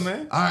 That's good,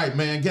 man. All right,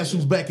 man. Guess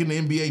who's back in the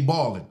NBA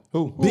balling?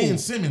 Who? Ben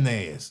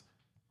Simmons.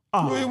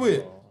 Who he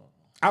with?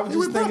 I was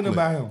just thinking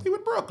about him. He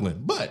with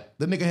Brooklyn. But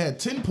the nigga had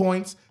 10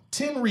 points,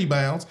 10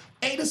 rebounds,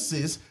 8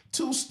 assists,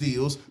 2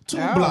 steals, 2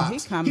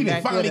 blocks. He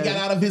done finally got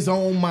out of his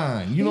own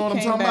mind. You know what I'm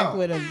talking about?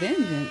 With a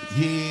vengeance.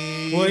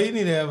 Yeah. Well, he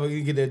need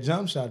to get that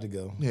jump shot to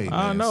go. Hey, man,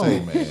 I know. Say,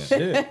 man.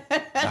 Shit.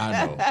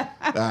 I know.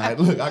 All right,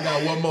 look, I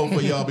got one more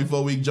for y'all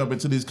before we jump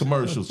into these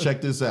commercials.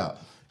 Check this out.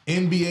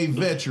 NBA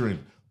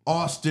veteran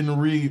Austin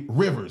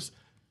Rivers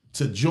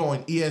to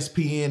join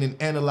ESPN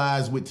and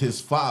analyze with his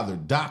father,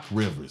 Doc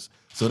Rivers.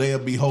 So they'll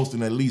be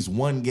hosting at least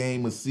one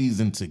game a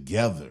season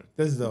together.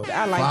 That's dope.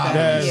 I like Fire.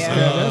 that.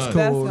 That's cool.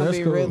 That's gonna That's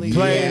be cool. really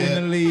Played good.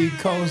 in the league,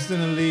 coached in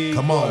the league.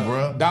 Come on,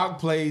 bro. Doc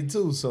played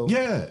too, so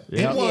Yeah.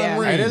 Yeah. It won Yeah. Hey,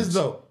 rings. that's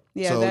dope.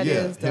 Yeah, So, that yeah,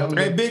 is dope. him-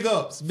 Hey, big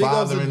ups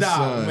Father to and Doc,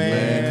 son,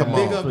 man. man. Come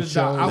Big on. up For to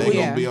Doc. sure. I They wish-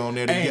 gonna be on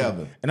there Hey,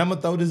 together. and I'm gonna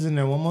throw this in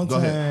there one more Go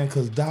ahead. time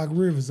because Doc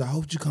Rivers, I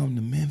hope you come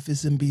to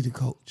Memphis and be the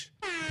coach.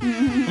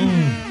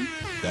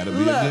 That'll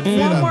be a Look, good fit,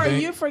 one I more.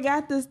 think. You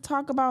forgot to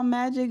talk about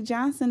Magic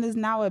Johnson is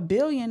now a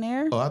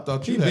billionaire. Oh, I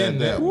thought you He had been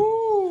that there.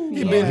 one.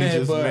 He No, been he there,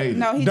 just but made it.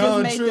 No, he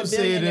Don just made Tripp the said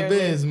it billionaire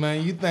best,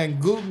 man. You think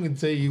Google can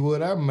tell you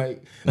what I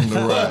make? Right.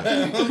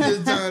 I'm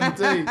just trying to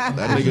tell you.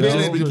 That He nigga been just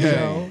at the became.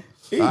 game.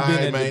 He All been right,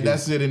 at the man. game.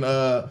 That's it in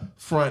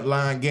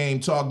Frontline Game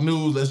Talk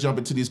News. Let's jump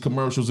into these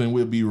commercials and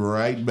we'll be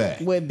right back.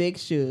 With Big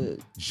Shug.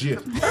 Yeah.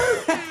 Quartz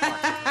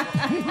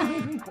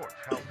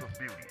House of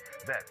Beauty.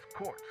 That's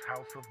Quartz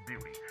House of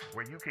Beauty,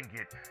 where you can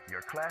get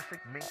your classic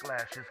mink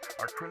lashes,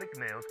 acrylic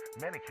nails,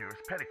 manicures,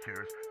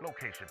 pedicures.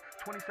 Location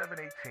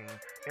 2718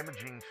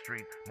 Imogene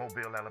Street,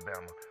 Mobile,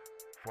 Alabama.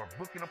 For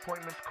booking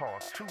appointments, call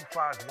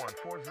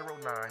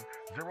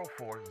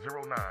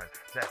 251-409-0409.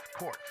 That's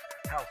Quartz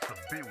House of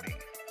Beauty.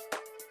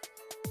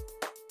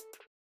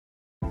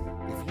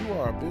 If you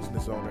are a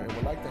business owner and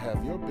would like to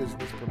have your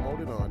business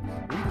promoted on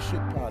We the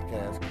Shit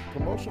Podcast,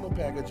 promotional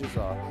packages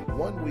are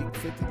 1 week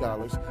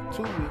 $50,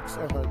 2 weeks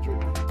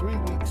 $100, 3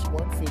 weeks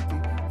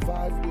 $150,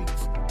 5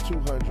 weeks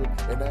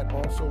 $200, and that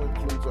also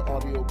includes an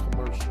audio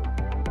commercial.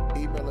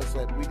 Email us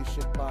at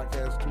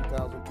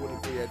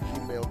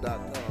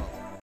WeTheShitPodcast2023@gmail.com.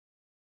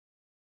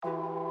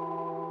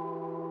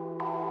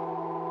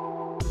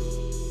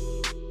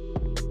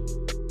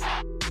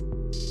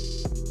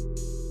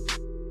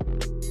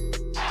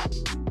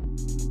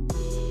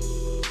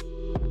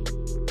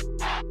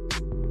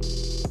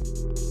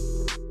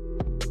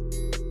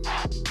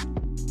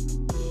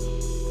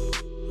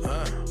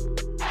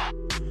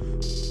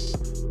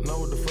 Know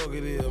what the fuck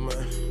it is,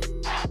 man.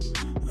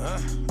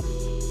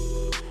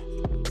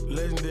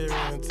 Legendary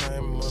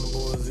Entertainment, Money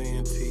Boys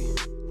ENT.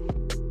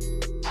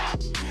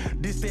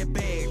 This that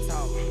bag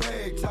talk,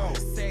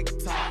 sack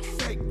talk,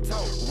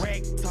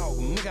 rack talk.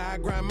 Nigga, I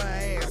grind my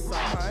ass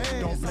off.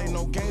 Don't play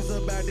no games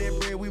about that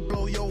bread, we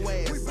blow your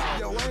ass off.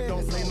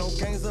 Don't play no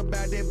games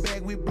about that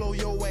bag, we blow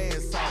your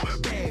ass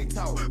off. Bag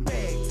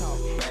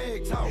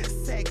talk,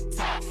 sack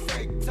talk,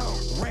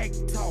 rack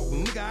talk.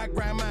 Nigga, I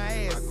grind my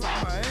ass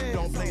off.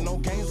 Don't play no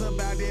games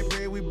about that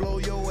bread, we blow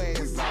your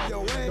ass off.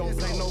 Don't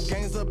play no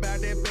games about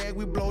that bag,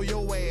 we blow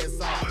your ass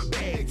off.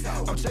 Bag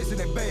talk. I'm chasing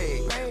that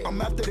bag.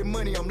 I'm after that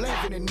money, I'm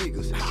laughing at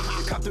niggas.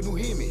 Just copped a new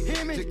Hemi.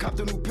 Just copped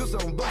a new pistol,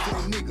 I'm busting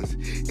at niggas.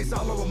 It's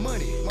all over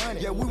money.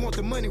 Yeah, we want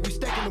the money, we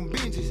stacking them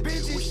binges.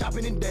 We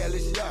shopping in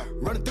Dallas.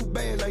 Running through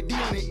bags like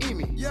Dion and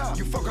Emmy.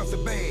 You fuck off the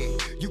bag.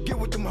 You get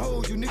with them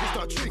hoes, you niggas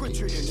start tricking.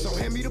 So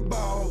hand me the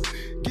ball.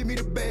 Give me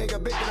the bag, I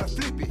bet that I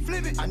flip it.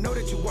 I know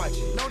that you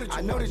watching. I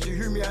know that you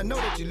hear me, I know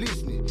that you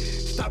listening.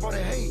 Stop all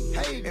the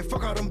hate, and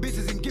fuck all them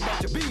bitches and get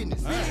about your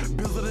business.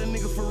 Bills of that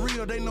nigga for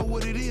real, they know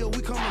what it is.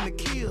 We coming to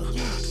kill.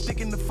 Stick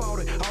in the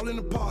 40, all in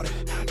the party.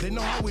 They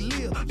know how we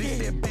live. This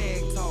that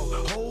bag talk,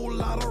 whole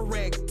lot of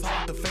rack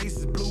talk. The face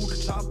is blue, the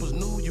choppers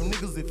new. You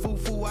niggas is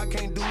foo-foo, I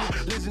can't do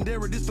it.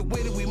 Legendary, this the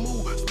way that we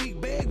move. Speak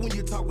bag when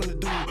you're talking to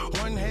dude.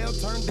 One half,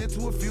 turn that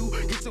to a few.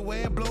 Get your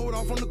ass blowed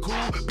off on the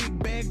cool. Big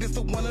bag, this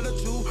the one of the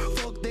two.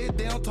 Fuck that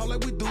down, talk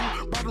like we do.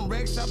 Brought them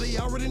racks out, they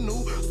already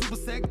knew. Super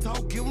sack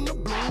talk, give them the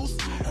blues.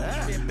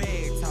 That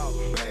bag talk,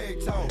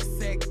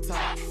 sack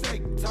talk,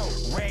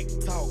 rack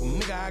talk.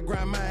 Nigga, I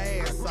grind my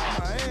ass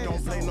off.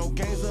 Don't play no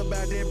games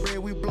about that bread,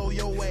 we blow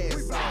your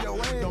ass off.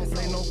 Don't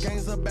play no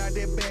games about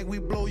that bag, we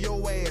blow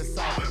your ass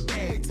off.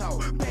 Bag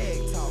talk,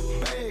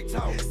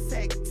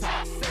 sack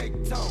talk,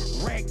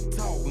 rack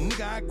talk.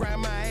 Nigga, I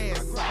grind my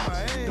ass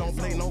off. Don't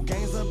play no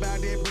games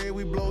about that bread,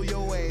 we blow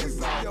your ass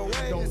off. Don't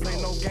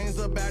play no games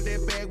about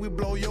that bag, we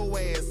blow your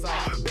ass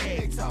off.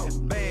 Bag talk,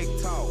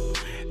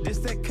 this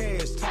that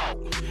cash talk.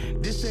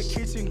 This that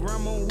kitchen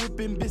grandma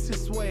whipping biscuit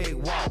swag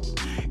walk.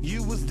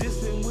 You was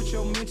dissing with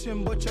your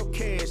mention, but your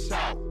cash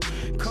out.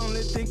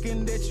 Conley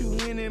thinking that you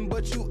winning,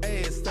 but you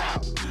assed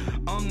out.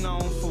 I'm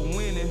known for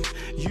winning,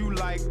 you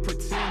like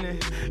pretending.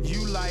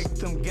 You like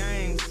them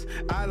games,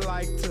 I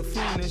like to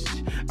finish.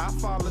 I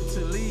follow to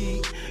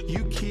lead,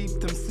 you keep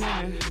them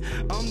sinning.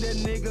 I'm that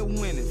nigga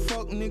winning,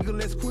 fuck nigga,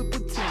 let's quit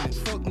pretending.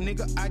 Fuck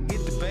nigga, I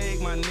get the bag,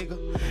 my nigga.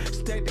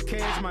 Stack the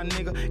cash, my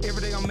nigga.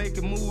 Every day I'm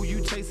making move,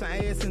 you chasing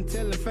ass and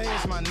telling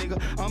fast, my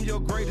nigga. I'm your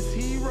greatest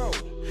hero,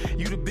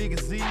 you the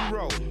biggest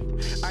zero.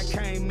 I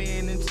came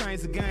in and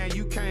changed the game,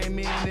 you came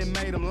in and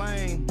made them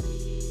lame.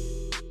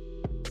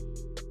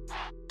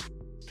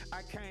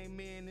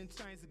 in and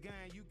changed the game.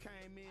 You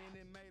came in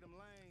and made them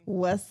lame.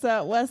 What's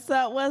up? What's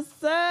up?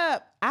 What's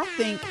up? I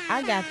think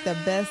I got the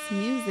best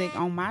music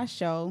on my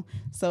show.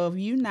 So if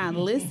you not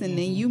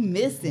listening, you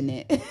missing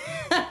it.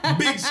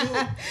 Big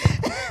Suge.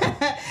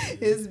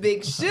 It's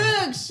Big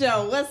Suge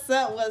Show. What's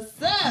up?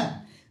 What's up?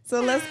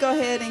 So let's go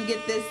ahead and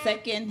get this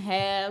second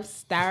half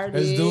started.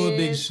 Let's do it,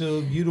 Big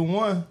Suge. You the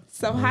one.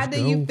 So how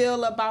do you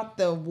feel about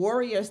the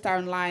Warriors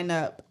starting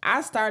lineup?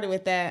 I started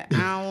with that.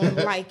 I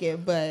don't like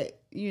it, but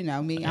you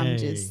know me, I'm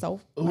just so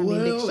Big Well,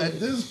 Suge. at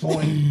this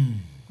point,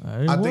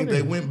 I think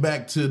they went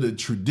back to the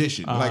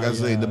tradition. Like I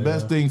say, the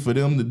best thing for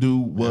them to do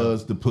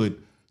was to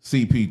put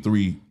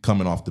CP3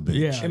 coming off the bench.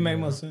 Yeah, It made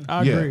more sense.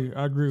 I agree.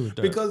 I agree with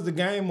that. Because the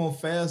game more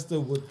faster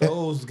with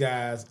those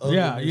guys. Other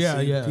Yeah, than yeah,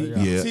 CP.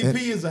 yeah. Yeah. CP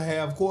is a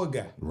half court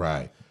guy.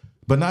 Right.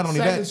 But not only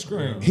Second that,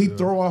 screen. he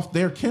throw off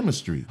their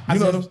chemistry. I You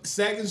know said what I'm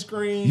second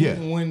screen Yeah.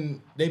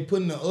 when they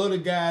putting the other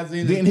guys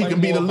in. Then and he play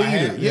can be the more of a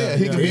leader. half- Yeah,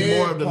 he can be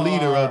more of the That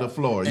leader of part. the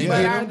floor. And Yeah.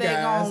 But give are them they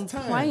guys gonna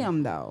time. play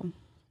him though?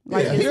 Yeah,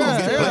 Like, he gonna Yeah,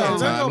 get yeah, playing they time.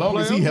 As gonna long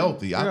as play he him.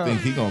 healthy, I Yeah.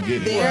 think he gonna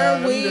get it. There Well,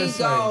 let me we just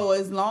go.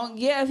 As long,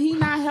 if he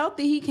not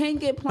healthy, he can't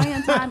get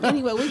playing time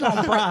anyway. We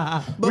gonna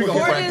break We gonna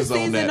before practice this on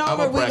season that.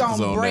 I'ma over. We practice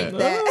gonna on break that.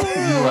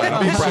 that. You're right.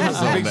 I'm gonna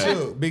practice on Big that.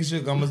 Shook, Big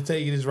Shook, I'm gonna tell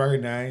you this right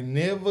here now. I ain't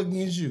never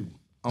against you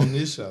on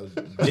this show.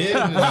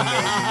 Definitely.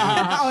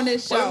 On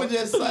this What show. I'ma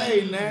just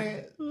say,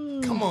 man.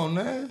 Come on,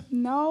 man.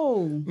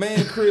 No.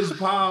 Man, Chris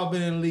Paul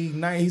been in the league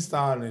now. He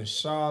started in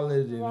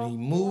Charlotte and he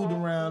moved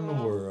around the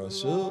world.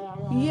 Shook.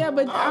 Yeah,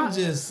 but I'm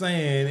just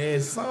saying,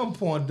 at some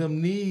point,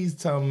 them knees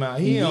talking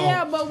about.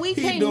 Yeah, but we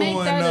can't make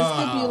that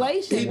a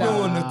stipulation, He though.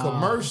 doing the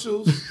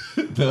commercials.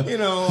 You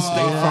know, State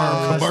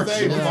Farm commercials.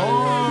 State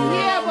Farm.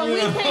 yeah, but we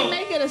You know. can't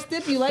make it a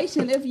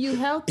stipulation if you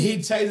healthy.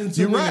 He chasing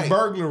too You're many right.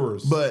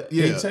 burglars. But,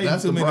 he yeah, chasing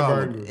that's too the many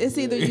problem. burglars. It's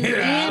either you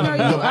in or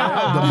you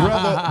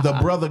out. The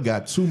brother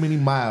got too many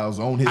miles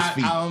on his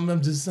feet.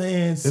 I'm just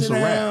saying, sit It's a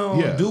wrap. down,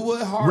 Yeah. do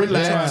what Harden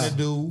Relax. trying to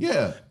do,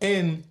 Yeah.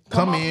 and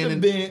Come off in the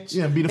and bench, be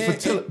the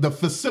and- the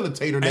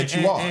facilitator that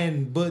you are.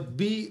 but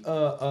be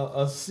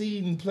a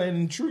seed and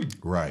planting tree.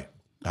 Right.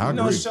 I You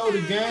know, agree. show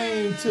the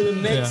game to the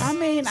next. Yeah. I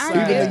mean, I side.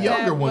 get Even the that,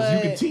 younger ones, you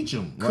but can teach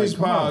them. Chris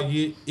Paul,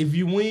 if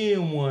you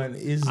win one,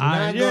 it's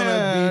not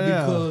gonna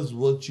be because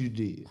what you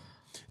did.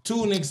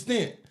 To an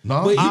extent.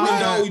 No, But even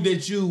I- though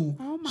that you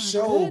oh my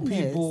show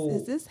goodness. people,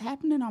 Is this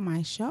happening on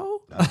my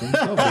show? I think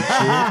so, Big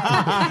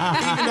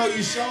Suge. even though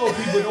you show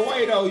people the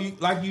way though, you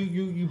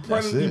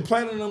it.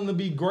 planning them to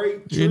be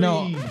great trees. You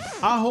know,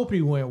 I hope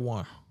he win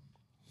one.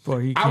 For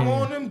he I can.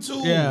 want them to.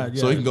 Yeah, yeah.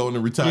 So he can go in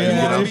and retire Yeah, and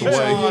get Wanna out be the way.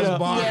 Charles Yeah.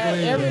 Barkley.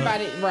 Yeah,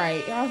 everybody,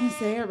 right. I was gonna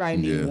say everybody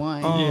need Yeah.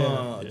 one.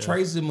 Yeah.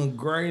 Tracy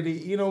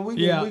McGrady. You know, we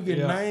can Yeah, we can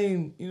yeah.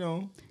 name. You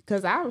know,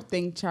 Because I would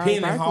think Charles Penny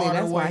Barkley,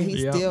 that's why Hardaway.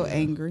 he's Yeah. still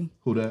angry.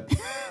 Who that?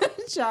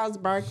 Charles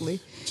Barkley.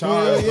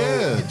 Charles.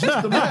 Yeah,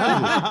 just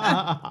imagine.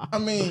 I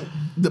mean,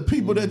 the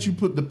people that you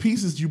put, the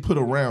pieces you put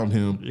around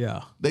him,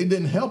 Yeah. they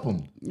didn't help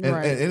him. And,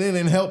 Right. and it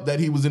didn't help that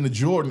he was in the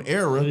Jordan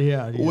era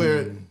Yeah, yeah.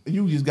 where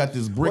you just got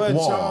this brick Well,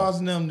 wall. Charles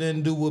and them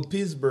didn't do what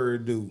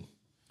Pittsburgh do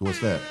What's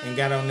that? and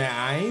got on that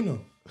hyena.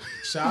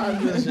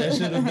 Charles, that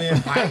should have been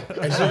hype.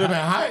 That should have been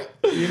hype.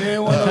 You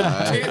didn't want no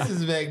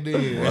chances back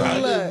then.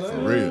 Right. Look. For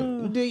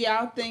real. Do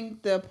y'all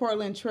think the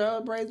Portland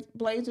Trail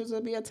Blazers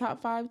will be a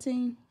top 5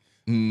 team?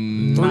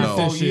 3-4 No.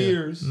 This year.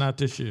 years. Not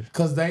this year.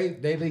 Cause they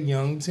the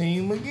young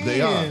team again.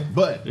 They are,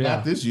 but Yeah.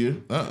 not this year.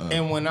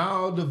 And when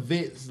all the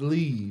vets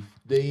leave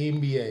the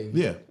NBA,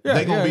 Yeah, Yeah,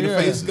 they gonna yeah, be the yeah.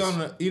 it's faces.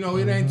 gonna, you know,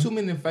 it ain't too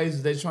many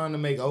faces. They trying to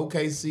make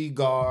OKC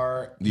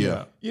guard.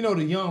 Yeah. You know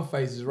the young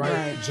faces, right?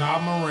 Right. Ja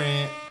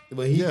Morant,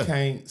 but he Yeah.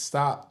 can't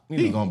stop. You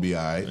He know. gonna be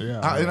all right.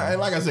 Yeah. And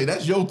like I say,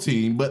 that's your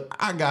team, but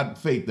I got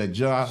faith that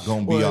Ja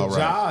gonna be all Well, right.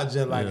 Ja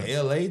just like an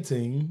LA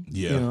team.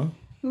 Yeah. You know?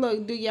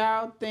 Look, do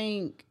y'all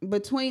think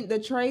between the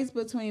trades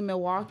between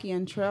Milwaukee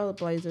and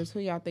Trailblazers, who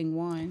y'all think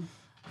won?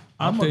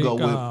 I'm gonna go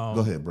with.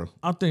 Go ahead, bro.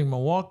 I think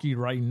Milwaukee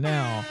right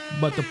now,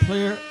 but the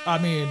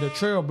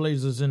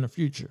Trailblazers in the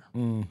future.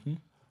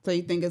 So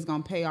you think it's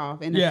gonna pay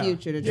off in the Yeah.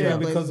 future? The Yeah, Trailblazers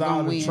because all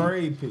gonna the win.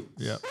 trade picks.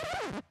 Yeah.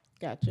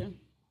 Gotcha.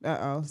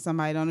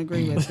 Somebody don't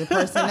agree with the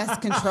person that's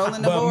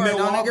controlling the board.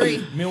 Don't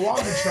agree.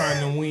 Milwaukee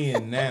trying to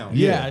win now.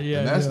 Yeah, and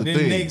yeah, that's yeah. The the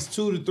thing. next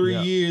 2 to 3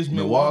 Yeah. years,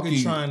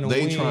 Milwaukee, trying to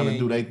they win. trying to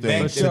do their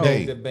thing back to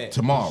today, back to back.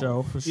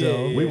 tomorrow. For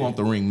sure. Yeah. We want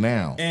the ring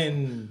now.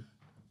 And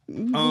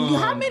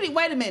How many?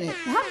 Wait a minute.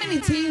 How many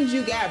teams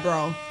you got,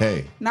 bro?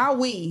 Hey, Now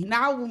we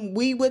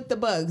with the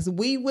Bucks,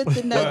 we with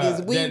the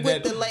Nuggets, we that-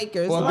 with that- the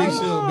Lakers. well, Like, Big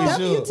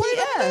Shug.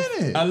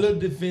 WTF? a little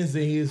defense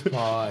in his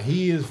part.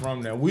 He is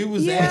from there. We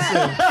was Yeah.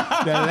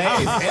 asking the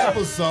last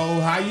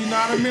episode, how you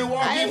not a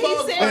Milwaukee And he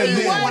Bucks said fan? and he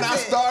then when I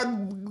wasn't. start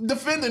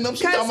defending them,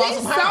 she Cause talking about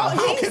he's some how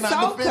he's can I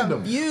so defend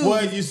them? confused.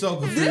 Boy, you so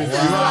confused. This is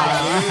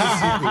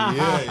Yeah, He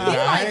I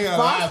like ain't gonna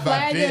lie false about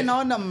flagging that.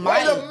 on the mic.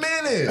 Wait a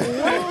minute.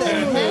 What the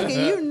heck? And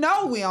you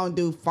know we don't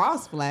do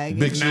false flagging.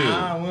 Big Shug.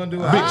 Nah, we don't do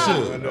Big that.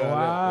 Shug. We don't do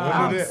that.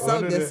 I'm We don't do that. so We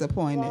don't do that.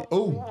 disappointed.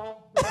 Ooh.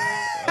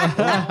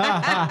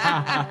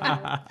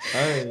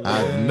 Hey,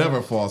 I've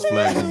never false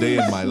flagged a day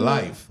in my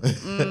life.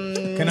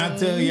 can I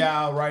tell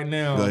y'all right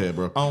now? Go ahead,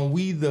 bro. On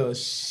We the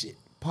Shit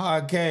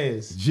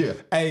podcast. Yeah.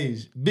 Hey,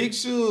 Big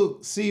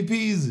Suge, C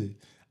Peasy.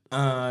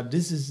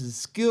 This is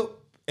Skip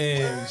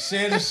and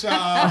Shannon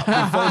Shaw.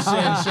 Before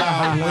Shannon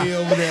Shaw way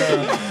over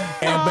there,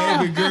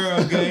 and Baby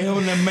Girl gave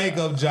him the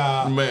makeup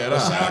job. Man, But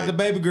shout out alright. to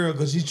Baby Girl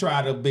because she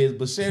tried her best.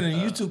 But Shannon,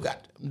 you two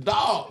got them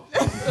dog. They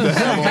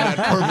have on that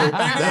purple.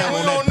 They have We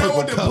on don't that know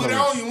what purple to put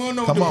color. on you. We don't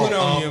know what Come to put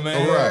on, on you,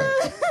 man. All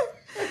right.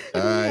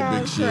 All right, Y'all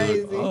Big Suge.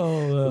 crazy.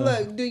 Oh,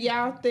 Look, do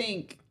y'all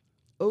think,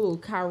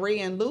 Kyrie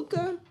and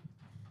Luka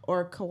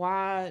or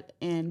Kawhi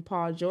and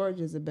Paul George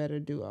is a better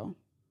duo?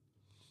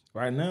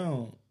 Right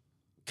now,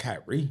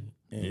 Kyrie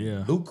and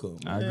Yeah. Luka.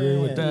 I agree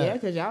with that. Yeah,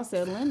 because y'all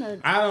said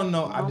Leonard. I don't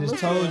know. I just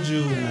told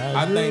you.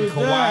 I agree think with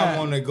Kawhi that.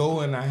 want to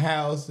go in the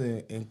house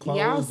and Y'all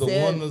close the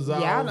said windows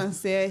off. y'all done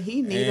said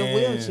he need a And-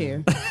 wheelchair.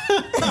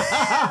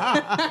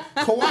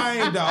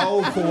 Kawhi ain't the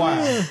old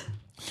Kawhi.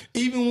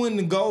 Even when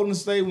the Golden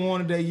State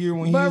won it that year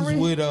when he But was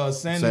with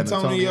San San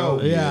Antonio,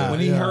 Antonio, yeah. when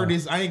he Yeah. hurt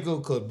his ankle,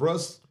 because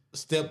Bruss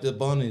stepped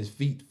up on his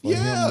feet for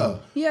him. Yeah.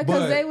 Yeah, But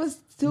because they was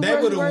too They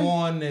would have worried.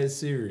 won that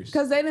series.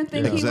 Because they didn't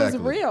think he Exactly.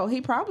 was real. He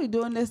probably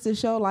doing this to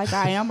show like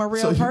I am a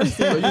real So you person.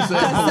 said Because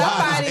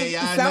Kawhi is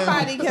AI now?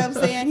 somebody kept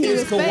saying he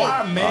Is was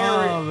Kawhi fake.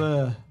 married? Oh,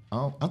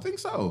 man. I think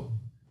so.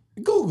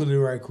 Google it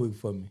right quick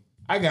for me.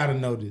 I gotta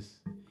know this.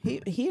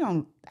 He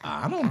don't.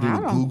 I don't do I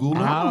don't, Google.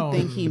 I don't don't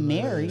think he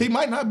married. He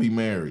might not be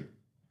married.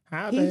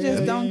 How He the just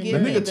hell don't he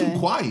get The ain't it. nigga too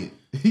quiet.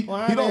 He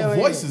Why don't the hell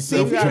voice he-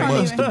 himself See, too he don't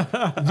much. even- Do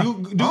I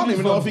don't this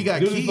even know for if he me. got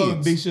Do this for me.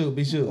 kids.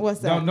 Be sure. What's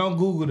that? Don't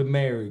Google the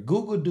married.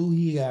 Google do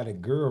he got a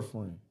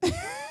girlfriend?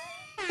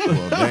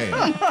 Well, damn.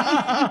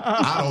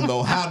 I don't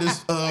know how this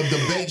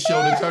debate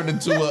show that turned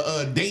into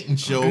a dating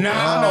show. No,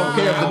 I don't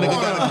care if the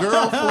nigga got a I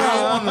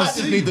girlfriend. I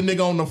just need the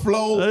nigga on the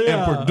floor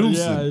and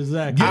producing. Yeah,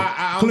 exactly. Get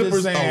I'm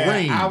Clippers just saying, a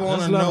ring. I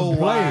want to Let's let know him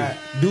play. why.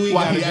 Do he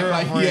Why got he a act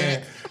like he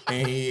girlfriend?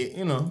 And he,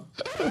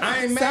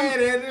 I ain't mad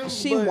at him.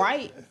 She but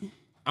white.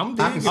 I'm I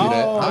digging can see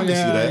that. Oh, I can see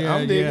that.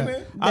 I'm digging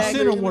it. I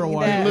seen him with a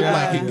white. That- He looked Yeah.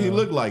 like he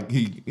looked like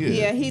he.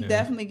 Yeah, he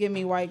definitely give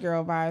me white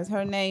girl vibes.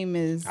 Her name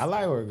is. I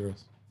like white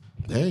girls.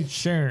 Hey,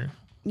 Sharon.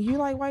 You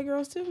like white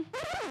girls too?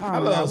 Oh, I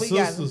love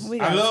sisters.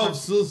 I love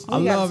sisters. I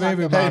love talk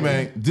everybody. hey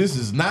man, this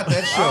is not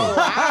that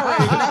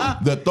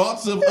show. The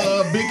thoughts of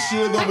Big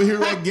Suge over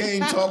here at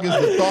Game Talk is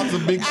the thoughts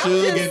of Big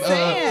Suge just and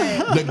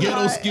saying. the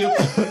ghetto skip.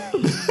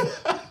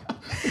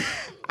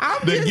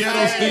 I'm The just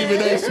ghetto saying.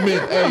 Stephen A.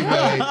 Smith. Hey,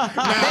 man.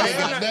 Now ain't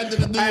got nothing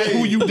to do with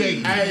who you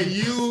dating. Hey,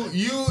 you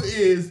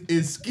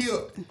is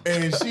Skip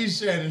and she's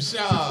Shannon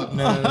Sharp.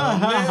 Now, He's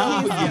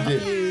forget that.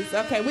 confused.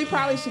 Okay, we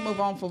probably should move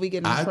on before we get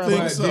in I trouble.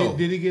 think But so.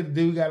 Did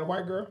we got a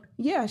white girl?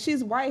 Yeah,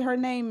 she's white. Her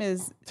name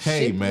is.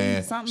 Hey, Shipley,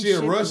 man. something She a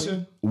Shipley.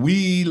 Russian?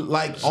 We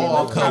like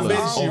all looks colors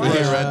like she over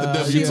here Russian. at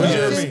the She Yeah. looks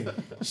WTF.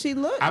 just- She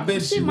look. I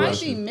bet she she might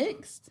Russian. be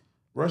mixed.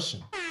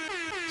 Russian.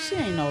 She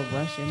ain't no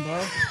Russian,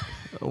 bro.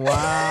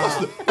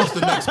 Wow. What's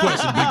the next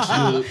question, Big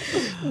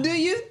Suge? Do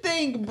you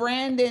think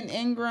Brandon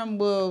Ingram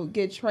will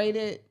get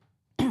traded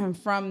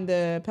from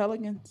the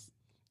Pelicans?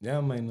 That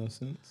don't make no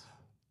sense.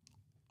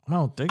 I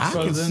don't think I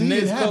so. can the see it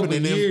next couple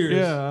happening. years,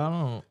 Yeah, I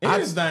don't.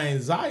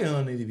 everything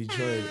Zion need to be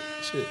traded.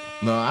 Shit.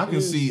 No, I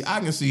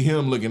can see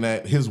him looking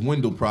at his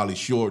window probably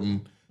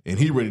shortened, and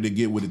he ready to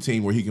get with a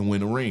team where he can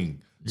win a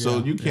ring. So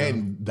you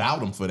can't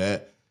doubt him for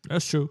that.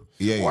 That's true.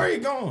 Yeah. Where are you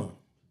going?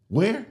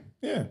 Where?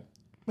 Yeah.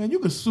 Man, you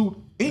could suit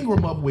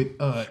Ingram up with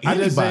I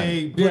anybody. just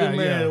say put Yeah, him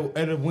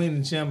yeah. at a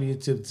winning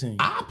championship team.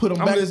 I put him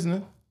I'm back.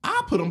 listening.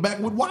 I put him back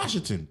with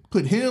Washington.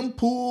 Put him,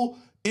 Poole,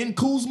 and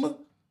Kuzma.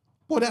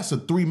 Boy, that's a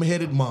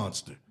three-headed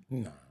monster.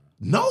 Nah.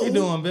 No, He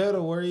doing better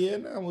where he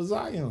at now with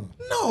Zion.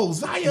 no,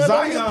 Zion don't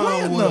play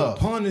Zion would enough.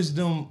 punish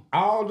them,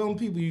 all them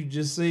people you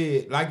just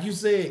said. Like you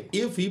said,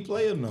 if he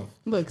play enough.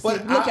 Look,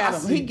 But see, look I at him.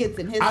 see- He gets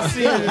in his. I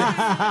seen it.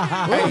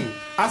 Hey,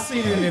 I seen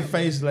it in their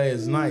face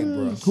last night,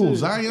 bro. Who,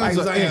 Zion's Like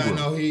or Zion, Ingram?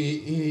 no,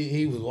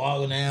 he was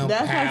walking down.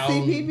 That's how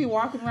pounding. CP be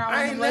walking around.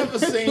 I on ain't the never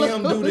regular. seen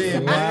him do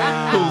that,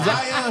 man. Who,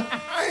 Zion?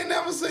 I ain't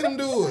never seen him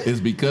do it. It's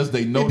because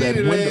they know He that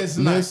did it window. last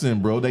night.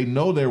 Listen, bro, they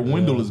know their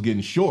window is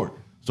getting short.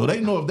 So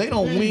they know if they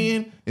don't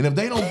win and if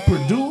they don't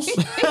produce,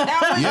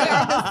 That was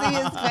Yeah. hard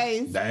to see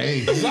his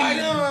face. hey,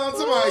 Zion, I'm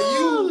talking about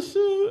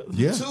you.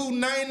 yeah,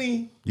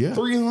 290, Yeah.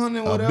 300,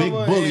 A whatever. big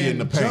bully and in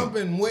the paint.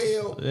 Jumping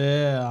well.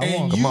 Yeah, I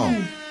And want. you, Come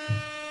on.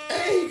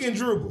 and he can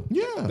dribble.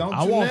 Yeah. Don't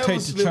I you won't never take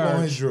the slip on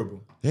charge. his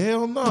dribble.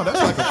 hell no.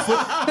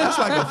 That's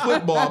like a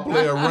football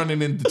player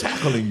running and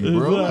tackling you,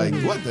 bro. Like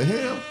what the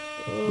hell?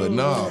 But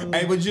no,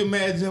 Hey, but you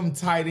imagine him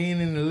tight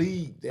end in the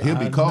league. he'll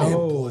be I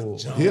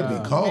cold. know. He'll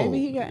be cold.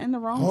 Maybe he got in the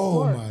wrong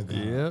Oh sport. my god.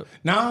 Yep.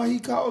 Nah, he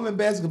cold in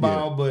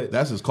basketball, but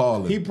That's his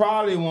calling. he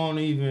probably won't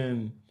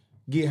even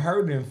get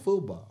hurt in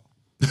football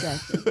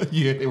Exactly.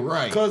 yeah,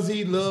 right. because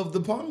he loved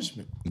the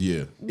punishment.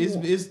 Yeah, It's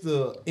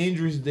the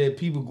injuries that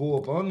people go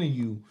up under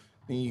you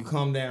and you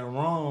come down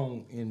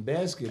wrong in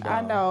basketball.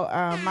 I know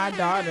my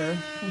daughter,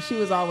 when she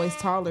was always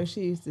taller,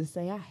 she used to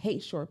say, I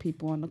hate short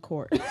people on the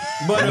court.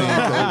 But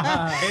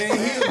and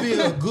he'll be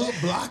a good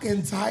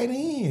blocking tight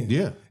end.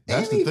 yeah.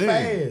 That's and the he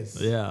thing.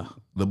 fast. Yeah.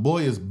 The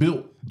boy is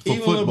built for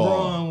Even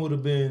football. LeBron would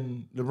have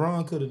been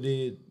LeBron could have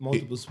did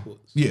multiple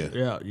sports.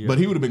 Yeah. But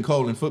he would have been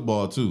cold in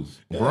football too.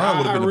 Bron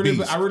would have been a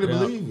beast. I really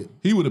believe it.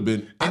 He would have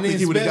been. I think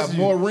he would have got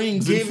more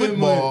rings in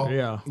football.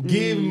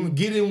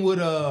 Get him with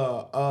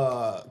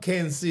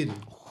Kansas City.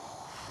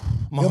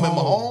 Him and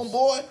Mahomes,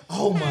 boy.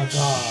 Oh my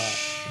God.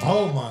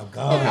 Oh my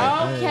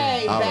God.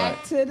 Okay, All back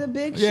right. to the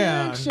big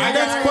Yeah. show. I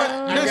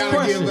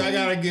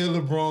gotta give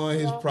LeBron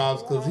his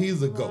props because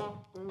he's a GOAT.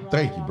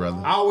 Thank you,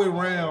 brother. All the way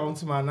around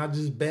to my not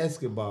just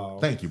basketball.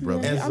 Thank you,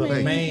 brother. As a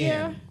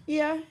man.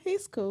 Yeah,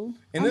 he's cool.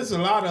 And there's a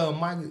lot of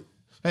Michael.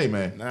 Hey,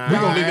 man. We're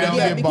going to leave it out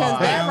Yeah, there, because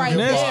Bob. that right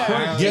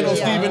there. Ghetto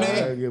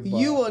Yeah. Stephen A.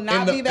 You will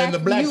not be back. And the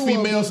black you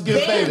female will be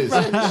banned Skip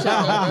from the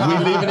show.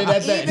 We leaving it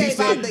at that. He He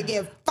about to said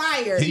get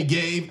fired. he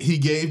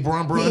gave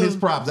Bron his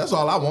props. That's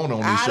all I want on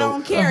this show. I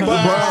don't care. He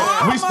Bron, we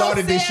almost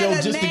started this said show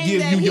a just to name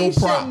give that you he your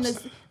shouldn't props.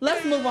 have-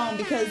 Let's move on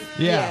because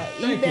Thank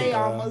eBay you.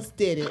 almost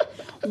did it.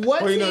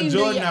 What Well, you team know, do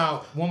Jordan you?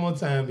 out one more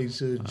time, Big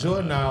Shug.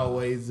 Jordan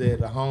always at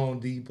the Home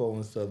Depot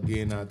and stuff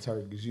getting out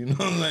turkeys. You know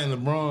what I'm saying?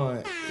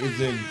 LeBron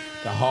is in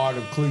the heart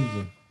of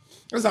Cleveland.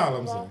 That's all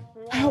I'm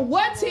saying.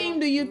 What team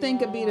do you think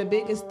could be the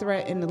biggest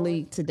threat in the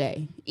league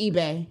today?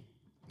 eBay.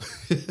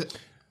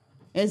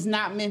 It's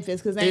not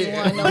Memphis because ain't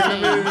one no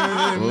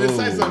team. Let's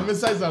say something.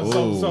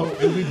 So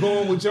if we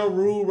going with your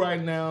rule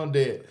right now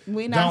that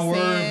We not don't worry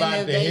saying about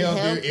if the they health,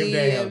 healthy, if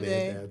they if healthy.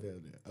 they-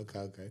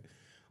 Okay.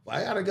 Well,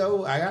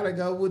 I gotta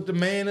go with the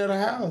man of the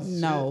house.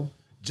 No.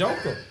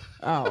 Joker.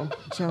 Oh,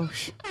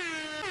 Josh.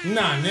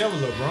 Nah, never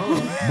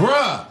LeBron.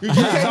 Bruh, you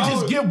can't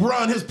just give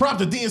Bron his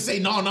props and then say,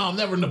 no,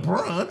 never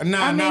LeBron.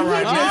 Nah, mean, not he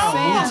right just now.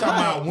 saying- We talking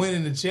about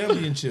winning the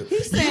championship.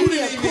 He's saying You he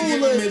a didn't cool even give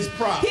him little. his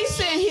props. He's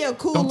saying he a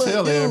cool Don't little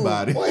tell dude.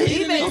 everybody. Well, he He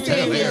didn't been even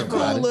saying tell he a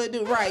cool everybody. little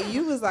dude. Right.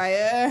 You was like,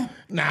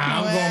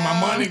 Nah, my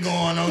money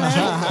going on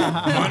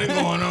Joker. Money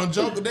going on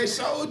Joker. They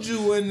showed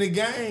you in the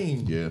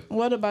game. Yeah.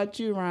 What about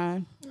you,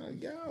 Ryan?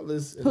 Y'all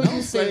listen. Who don't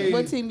you say- think-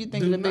 what team you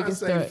think do the not biggest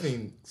say threat?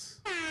 Phoenix.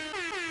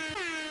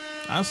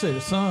 I say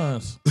the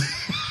Suns.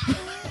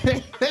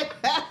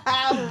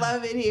 I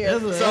love it here.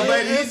 So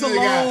baby, It's he a just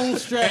got- long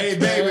stretch, Hey,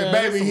 man.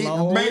 baby, It's a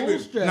long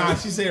stretch. Nah,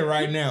 she said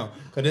right now,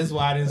 cause that's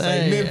why I didn't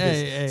say Hey, Memphis.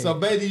 hey. So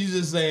baby, you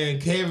just saying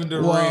Kevin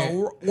Durant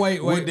Well,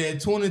 wait. with that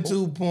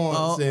 22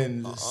 points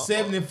and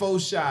 74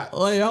 shots,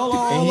 Wait, hold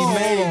on. and he hold on,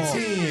 made hold on.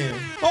 10.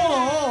 Hold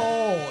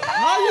on.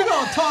 How you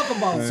gonna talk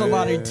about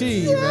somebody's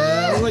team,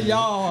 man? Well,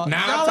 y'all.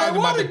 Now y'all I'm talking ain't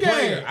about won the a game.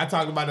 player. I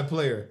talked about the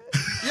player.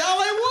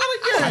 Y'all ain't won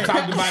a game. I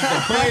talked about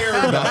the player.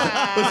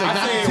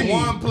 I said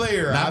one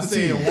player. Not I the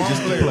said team, one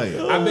just the player.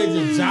 player. I bet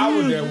you Ja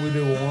was there with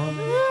the one.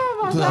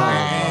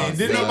 And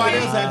didn't nobody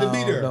else have to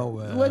be there. No,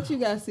 man. What you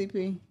got,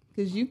 CP?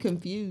 Because you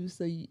confused.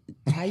 So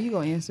how you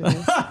going to answer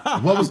this?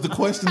 What was the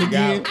question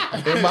again?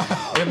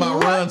 in my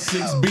Ron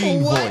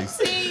 6B What voice.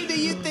 team do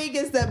you think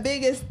is the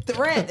biggest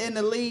threat in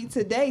the league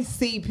today,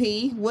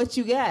 CP? What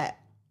you got?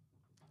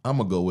 I'm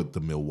going to go with the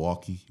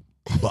Milwaukee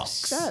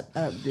Bucks. Shut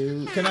up,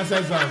 dude. Can I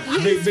say something?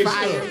 He's Big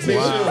fired. Shug. Big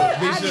Wow. Shug. I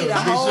Big need Shug. a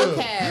whole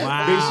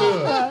cast. Big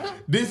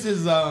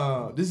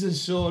Shug. This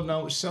is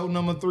show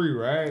number 3,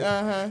 right?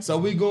 Uh-huh. So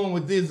we going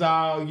with this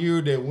all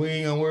year that we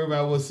ain't gonna worry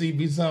about what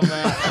CB talking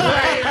about.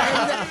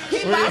 Right.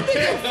 He about to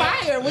get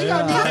fired. We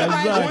gonna need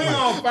somebody. We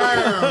gonna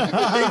fire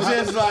him. It's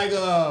just like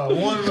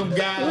one of them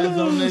guys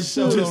on that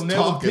show Just don't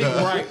never talk it pick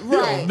up. right.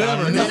 Right.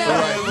 Never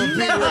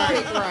pick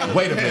right.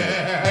 Wait a minute.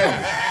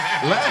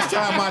 Hey, last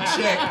time I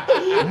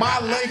checked, my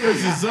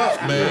Lakers is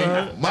up,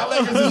 man. My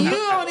Lakers is You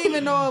don't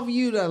even know if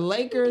you the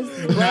Lakers.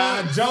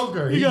 Nah,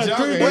 Joker. He He got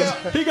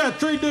Joker. he got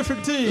 3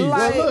 different teams.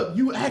 Like- Well, look,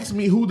 you asked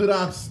me who did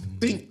I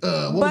think. What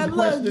was But the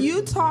look, question?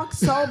 you talk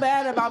so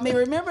bad about me.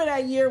 Remember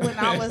that year when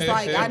I was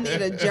like, I need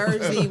a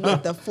jersey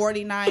with the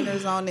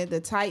 49ers on it,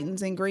 the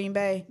Titans in Green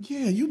Bay?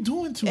 Yeah, you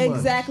doing too much.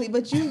 Exactly,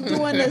 but you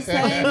doing the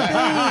same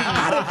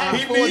thing.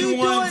 He need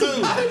one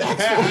too.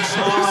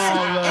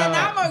 And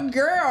I'm a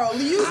girl.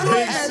 You doing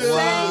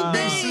the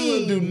Big same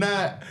Shug do thing.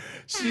 not.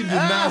 She do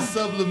not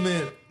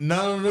supplement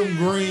none of them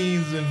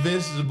greens and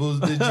vegetables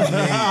that you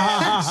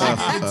need. She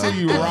give it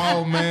to you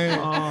raw,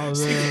 man.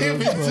 She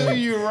give it to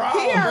you raw,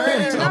 He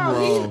already man.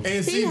 know. And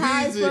He see,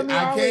 hides from you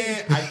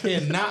already. I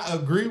cannot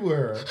agree with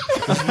her.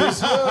 Big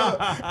Shug.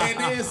 And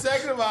then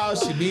second of all,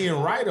 she being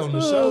right on the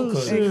show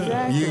because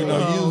Exactly. you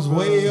know you was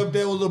way up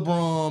there with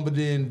LeBron, but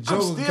then I'm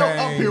Joker still came.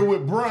 up here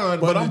with Bron,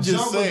 but I'm the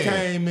just Joker saying.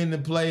 came into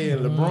play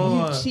and You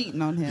LeBron.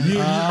 cheating on him. You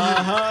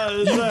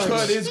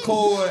cut his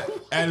cord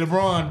and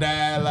LeBron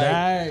died like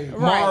Dang.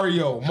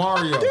 Mario.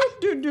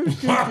 Do.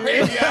 Hey,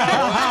 man.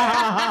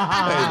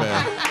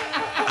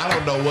 I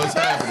don't know what's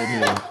happening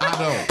here. I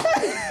don't.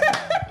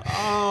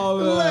 Oh,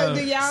 man. Look,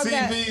 do y'all See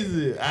got?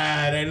 Beasley.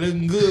 They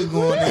looking good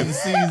going into the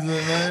season,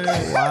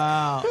 man.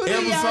 Wow. Who do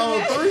y'all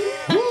Episode got?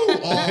 3. Woo,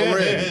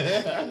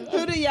 already.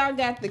 Who do y'all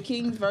got? The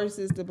Kings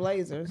versus the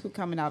Blazers. Who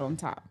coming out on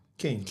top?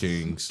 King.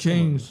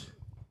 Kings.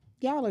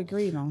 Y'all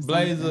agreed on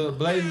something.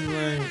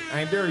 Blazers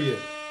ain't there yet.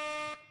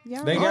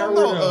 Y'all They I got don't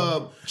rid know.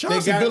 of.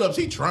 Chauncey they got- Billups,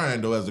 he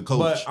trying though as a coach.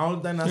 But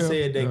only thing I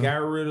said, they got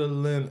rid of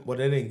Leonard. Well,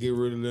 they didn't get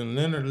rid of Leonard.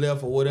 Leonard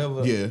left or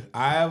whatever. Yeah.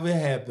 However it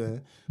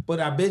happened. But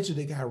I bet you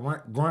they got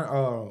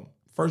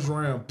first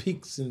round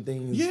picks and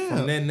things Yeah.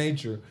 from that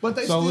nature. But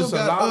they so still it's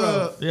got a lot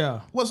of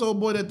Yeah. what's old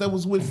boy that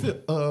was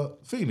with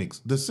Phoenix,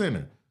 the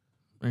center,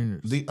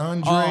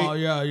 DeAndre. Oh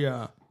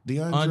yeah.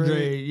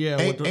 Andre, yeah.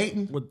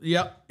 Ayton.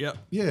 Yep.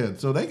 Yeah,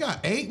 so they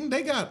got Ayton.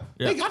 They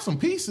got some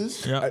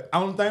pieces. Yeah.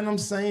 only thing I'm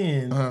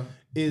saying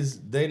is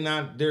they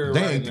not there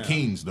They right ain't now. the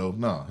Kings though.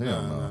 No,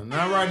 hell no.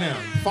 Not right now.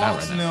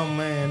 Fox right and them,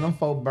 man, them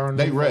folk burn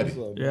They them ready.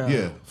 folks up.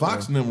 Yeah.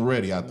 Fox and them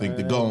ready. I think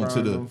to Man, go on burn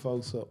to them the.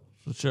 folks up.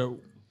 So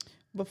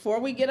Before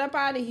we get up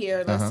out of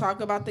here, let's talk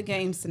about the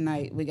games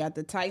tonight. We got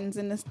the Titans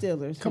and the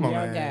Steelers. Come Who on,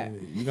 y'all man.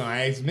 got? You gonna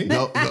ask me?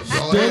 Go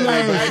Hey,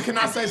 ahead, can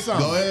I say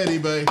something? Go ahead,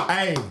 eBay.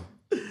 Hey,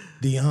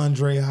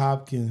 DeAndre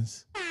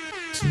Hopkins,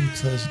 2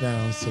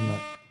 touchdowns tonight.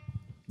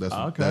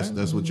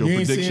 That's what your You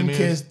ain't see prediction him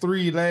is, catch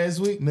 3 last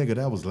week? nigga.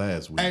 That was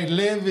last week. Hey,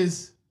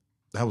 Levis,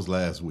 That was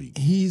last week.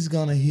 he's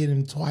gonna hit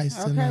him twice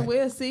Okay, tonight.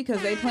 we'll see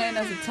because they playing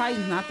as the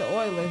Titans, not the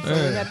Oilers. So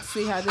we got to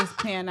see how this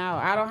pan out.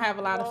 I don't have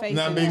a lot of faith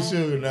Not in big them.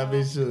 sugar, not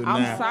big sugar.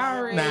 I'm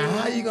sorry. Now,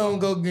 how you gonna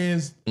go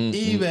against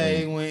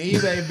eBay when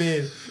eBay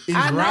been is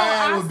I know.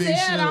 riding I with Big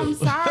said Sugar? I'm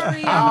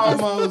sorry. I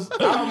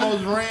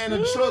almost ran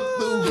a truck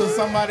through because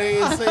somebody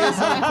had said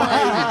something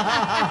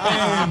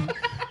crazy.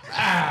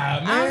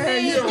 And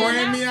man, you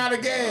ran me out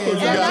of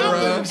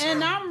gas.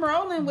 And I'm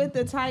rolling with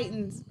the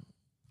Titans.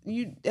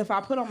 If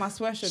I put on my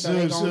sweatshirt, though,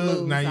 they gonna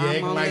lose. Now you I'm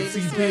acting gonna like leave the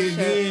CP sweatshirt.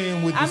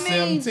 again with the I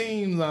 7 mean,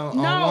 teams on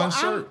No, one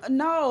shirt.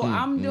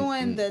 I'm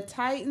doing the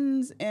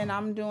Titans and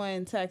I'm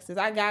doing Texas.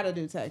 I gotta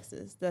do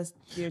Texas. That's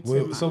dear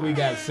to my So we heart.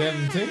 got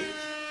 17.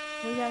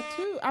 We got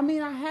 2. I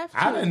mean, I have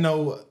to. I didn't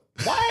know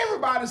why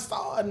everybody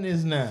starting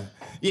this now.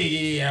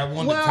 Yeah. I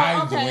want the Well,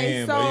 Titans to okay,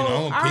 win, so but I'm a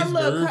our Pittsburgh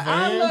little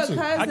fan too.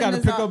 cousin I gotta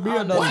is pick up me on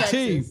another Texas.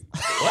 team.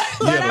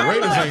 Yeah, the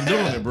Raiders ain't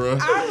doing it, bro. Our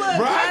little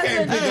Bro, I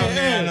can't cousin, pick up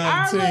that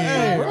our other little team,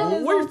 cousin bro.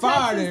 is We on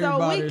fired Texas,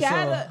 so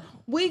everybody,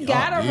 we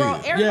gotta yeah. roll.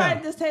 Everybody Yeah,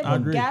 at this I table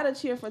agree. gotta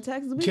cheer for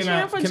Texas. We Can I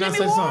cheering for say Jimmy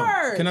something?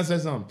 Ward. Can I say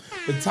something?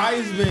 The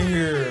Titans been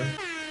here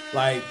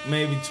like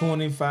maybe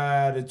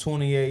 25 to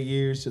 28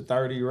 years to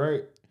 30,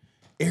 right?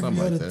 Every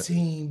Something like other that.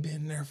 team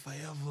been there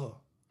forever.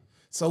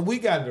 So we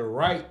got the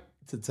right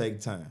to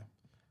take time.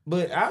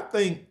 But I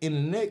think in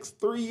the next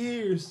 3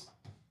 years,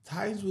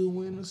 Titans will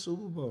win the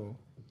Super Bowl.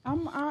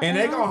 And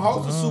they gonna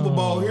host the Super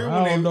Bowl here I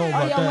don't when know they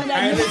about when that.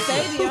 that new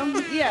listen. stadium.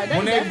 Yeah,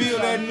 when they definitely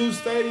build gonna- that new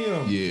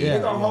stadium. Yeah.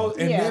 They gonna host,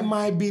 and Yeah. that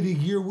might be the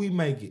year we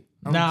make it.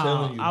 I'm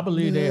telling you. I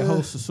believe they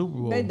host the Super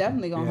Bowl. They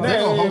definitely gonna They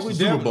host. gonna host we the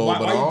Super definitely- Bowl, why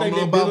but you I don't think know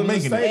they about building the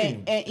making it.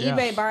 stadium? And Yeah.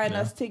 eBay buying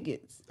us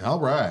tickets. All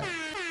right.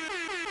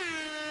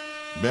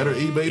 Better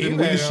eBay than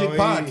We the Shit don't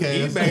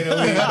podcast. eBay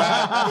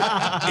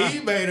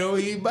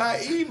don't buy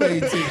eBay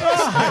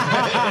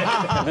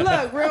tickets.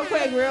 Look,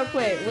 real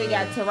quick. We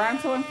got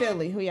Toronto and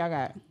Philly. Who y'all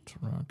got?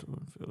 Toronto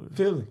and Philly.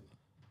 Philly.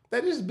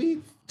 They just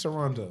beat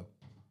Toronto.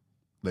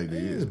 They They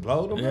did. just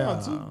blowed them Yeah,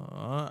 out too.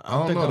 I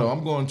don't know though.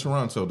 I'm going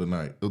Toronto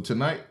tonight.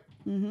 Tonight?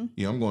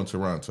 Yeah, I'm going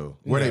Toronto.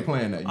 Where they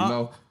playing at? You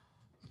know?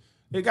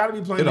 They got to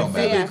be playing It don't in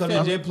Philly matter. because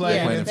they just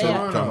played playing in in they,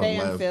 Toronto. Toronto. they in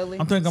Left. Philly.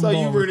 I think I'm So you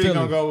going really with Philly.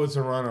 gonna go with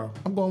Toronto?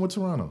 I'm going with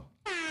Toronto.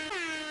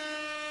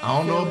 I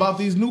don't know about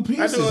these new I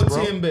pieces, do a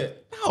bro. 10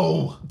 bet.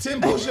 No,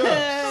 10 push-ups.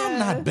 I'm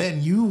not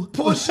betting you.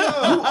 Push You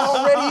ups.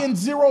 already in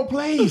zero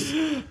place.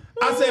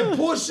 I said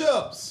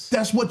push-ups.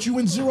 That's what you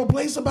in zero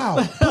place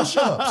about.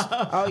 Push-ups.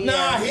 Oh yeah.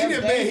 Nah, he If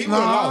didn't they- bet. He would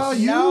Nah, have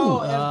you.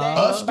 No, if they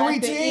Us at three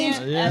the teams.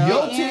 end- Yeah. at the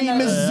Your end team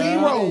of is the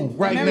zero season-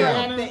 right remember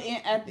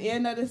now. At the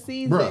end of the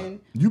season, Bruh,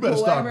 you better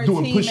start whoever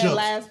doing team push-ups. in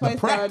last The place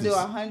gotta do practice.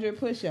 100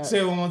 push-ups. Say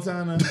it one more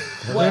time now.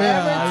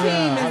 Whatever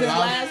team is in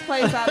last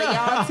place out of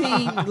y'all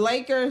team,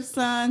 Lakers,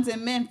 Suns,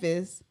 and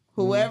Memphis,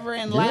 whoever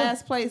in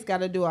last place got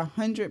to do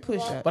 100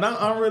 push-ups. But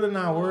I'm really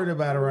not worried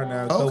about it right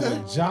now. Because Okay.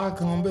 when Ja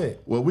come back.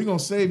 Well, we're going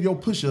to save your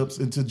push-ups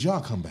until Ja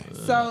come back.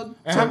 So,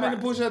 And how many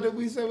push-ups did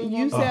we say we you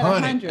want? said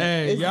 100. 100.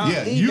 Hey, It's y'all-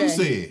 Yeah, eBay. you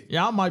said.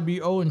 Y'all might be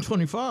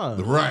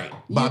 0-25. Right.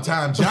 By the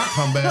time Ja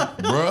come back,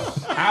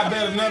 bruh. I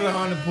bet another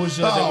 100 push-ups.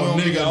 Oh, that we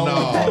don't nigga, get over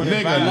no.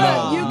 25. Nigga,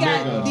 no. Look, you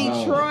got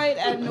Detroit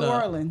at New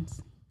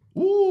Orleans.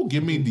 Ooh,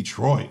 give me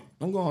Detroit.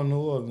 I'm going to New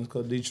Orleans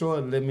because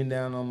Detroit let me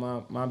down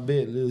on my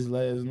bet list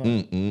last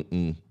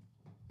night.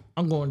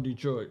 I'm going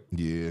Detroit.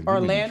 Yeah. give me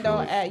Orlando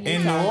Detroit. at Utah.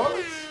 In New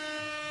Orleans?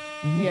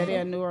 Yeah,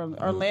 they're in New Orleans.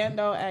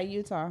 Orlando at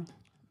Utah.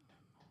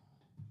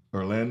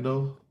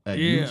 Orlando at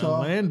Yeah, Utah.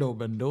 Orlando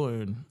been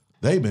doing.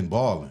 They've been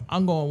balling.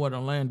 I'm going with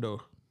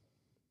Orlando.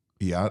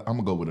 Yeah, I'm going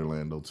to go with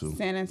Orlando, too.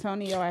 San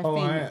Antonio at Oh,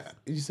 Phoenix.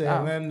 you said Oh,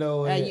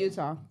 Orlando at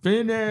Utah.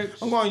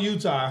 Phoenix. I'm going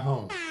Utah at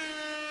home.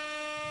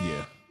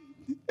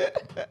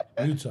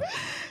 Yeah. Utah.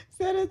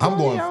 San I'm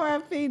Antonio going-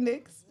 at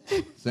Phoenix.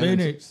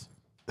 Phoenix.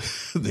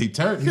 They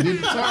turned. He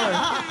did the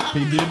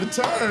turn. He did the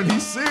turn.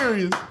 He's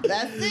serious.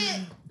 That's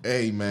it.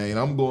 Hey, man,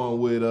 I'm going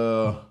with,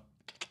 I'm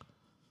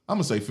going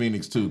to say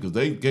Phoenix, too, because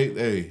they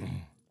gave,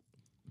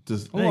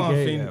 just, I'm going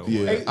gave Phoenix. that one.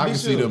 yeah, Hey, I can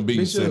see them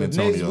beating Bishop, San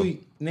Antonio.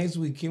 Next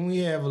week, can we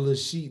have a little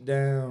sheet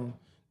down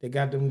that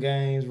got them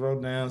games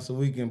wrote down so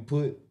we can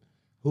put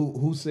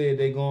Who said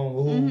they going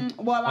with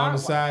who Well, on the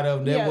side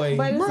of that way?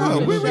 But it's Bro,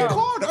 on we the show.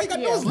 record. All you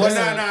gotta do is Well,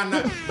 listen. no.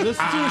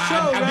 Listen to the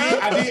show, man.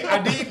 I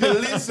did the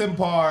listen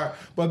part,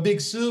 but Big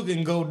Suge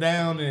can go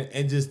down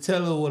and just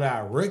tell her what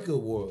our record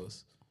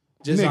was.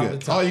 Just off the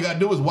Nigga, top. all you gotta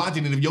do is watch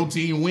it, and if your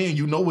team win,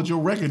 you know what your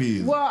record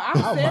is. Well, I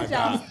said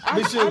y'all.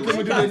 Big Suge, can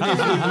we do this next week?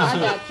 I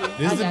got you.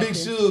 This is the Big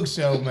Suge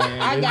show,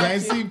 man. I This got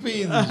ain't you.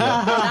 CP's show.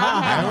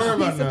 I ain't worried have a about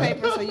piece of nothing.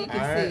 paper so you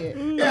can see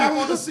it. Yeah, I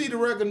want to see the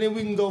record, then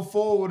we can go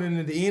forward, and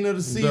at the end of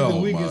the season,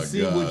 Oh, we can my see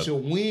God. what your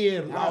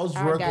win-loss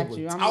I record got was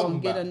you. I'm talking gonna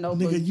get a about.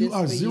 notebook. Nigga, you just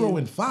are for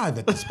 0-5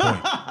 at this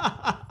point.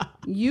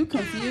 You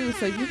confused,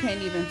 so you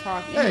can't even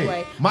talk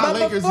anyway. my But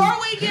Lakers before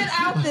is- we get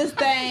out this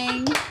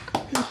thing,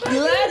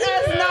 let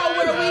us know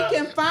where we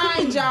can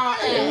find y'all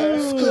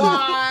at.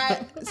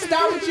 Squad.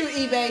 Start with you,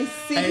 eBay.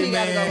 CP Hey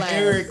gotta go man, last.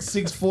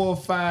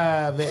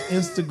 Eric645 at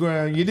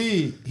Instagram. You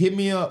did hit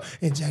me up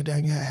and Jack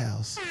Down Your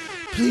House.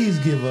 Please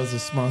give us a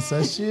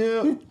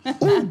sponsorship.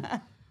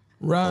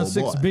 Ryan Oh,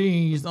 Six boy.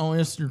 Beans on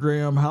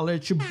Instagram. Holla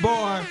at your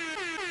boy.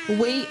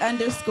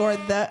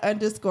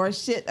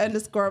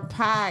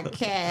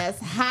 We_the_shit_podcast.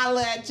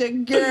 Holla at your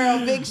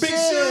girl, Big Shug.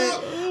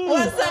 Shug.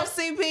 What's up,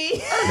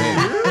 CP?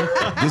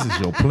 This is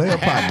your player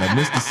partner,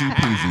 Mr. C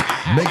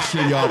Peasy. Make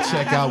sure y'all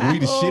check out We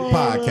the Shit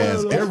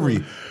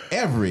Podcast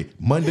every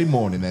Monday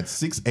morning at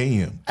 6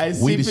 a.m. Hey,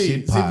 We the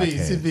Shit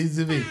Podcast.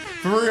 CP.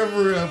 For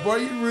real. Boy,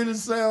 you really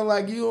sound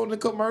like you on the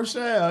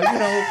commercial. You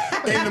know,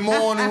 in the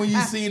morning when you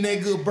see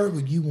that good burger,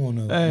 you want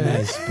a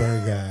nice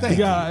burger. He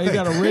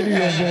got a radio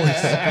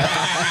voice.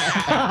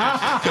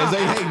 Because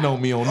they hating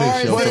on me on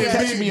this show. is So it-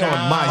 catch me on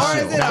my Or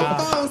show. is it a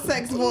phone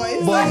sex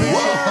voice? Boy,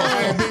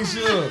 Big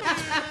Shug.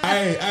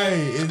 Hey,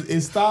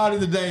 it started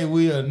today.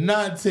 We are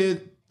not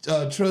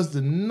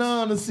trusting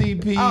none of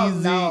CPs. Oh,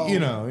 no. You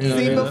know.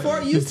 See, the-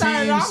 before you the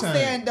started team off saying-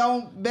 saying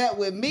don't bet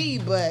with me,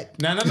 but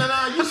No.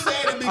 You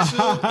said it, Big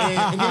Shug.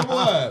 And guess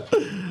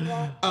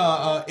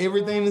what?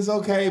 Everything is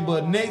okay,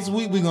 but next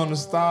week we're gonna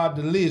start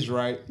the list,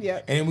 right?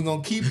 Yep. And we're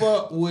gonna keep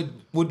up with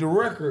the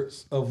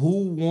records of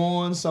who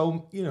won.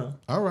 So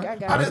All right. I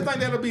got I it. just think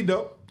that'll be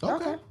dope.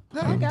 okay.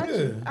 I got Yeah.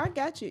 you. I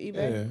got you,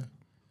 eBay. Yeah.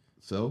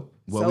 So,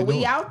 what So we we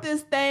doing? out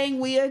this thing.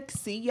 We'll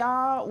see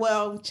y'all.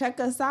 Well, check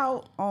us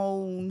out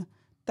on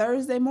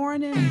Thursday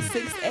morning,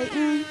 6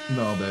 a.m.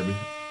 No, baby.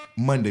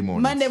 Monday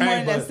morning. Monday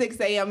morning but at 6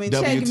 a.m. And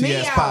check me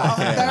WTS out on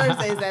podcast.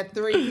 Thursdays at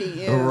 3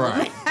 p.m.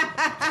 Right.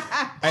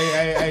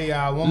 Hey,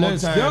 y'all, one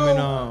Let's more time.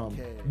 go.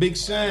 And Big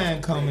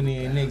Shine coming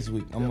in next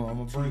week. I'm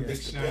gonna bring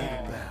Big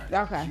Shine.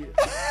 Okay.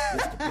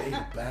 Let's debate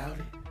about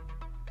it.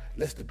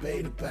 Let's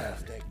debate about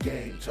it. That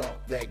game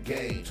talk, that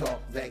game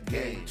talk, that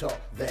game talk,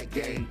 that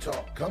game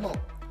talk. Come on.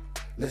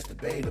 Let's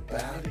debate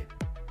about it.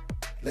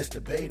 Let's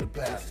debate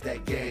about it.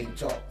 That game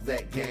talk,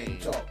 that game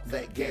talk,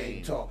 that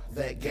game talk,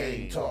 that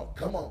game talk.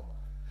 Come on.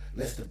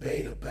 Let's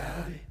debate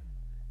about it.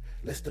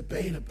 Let's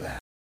debate about it.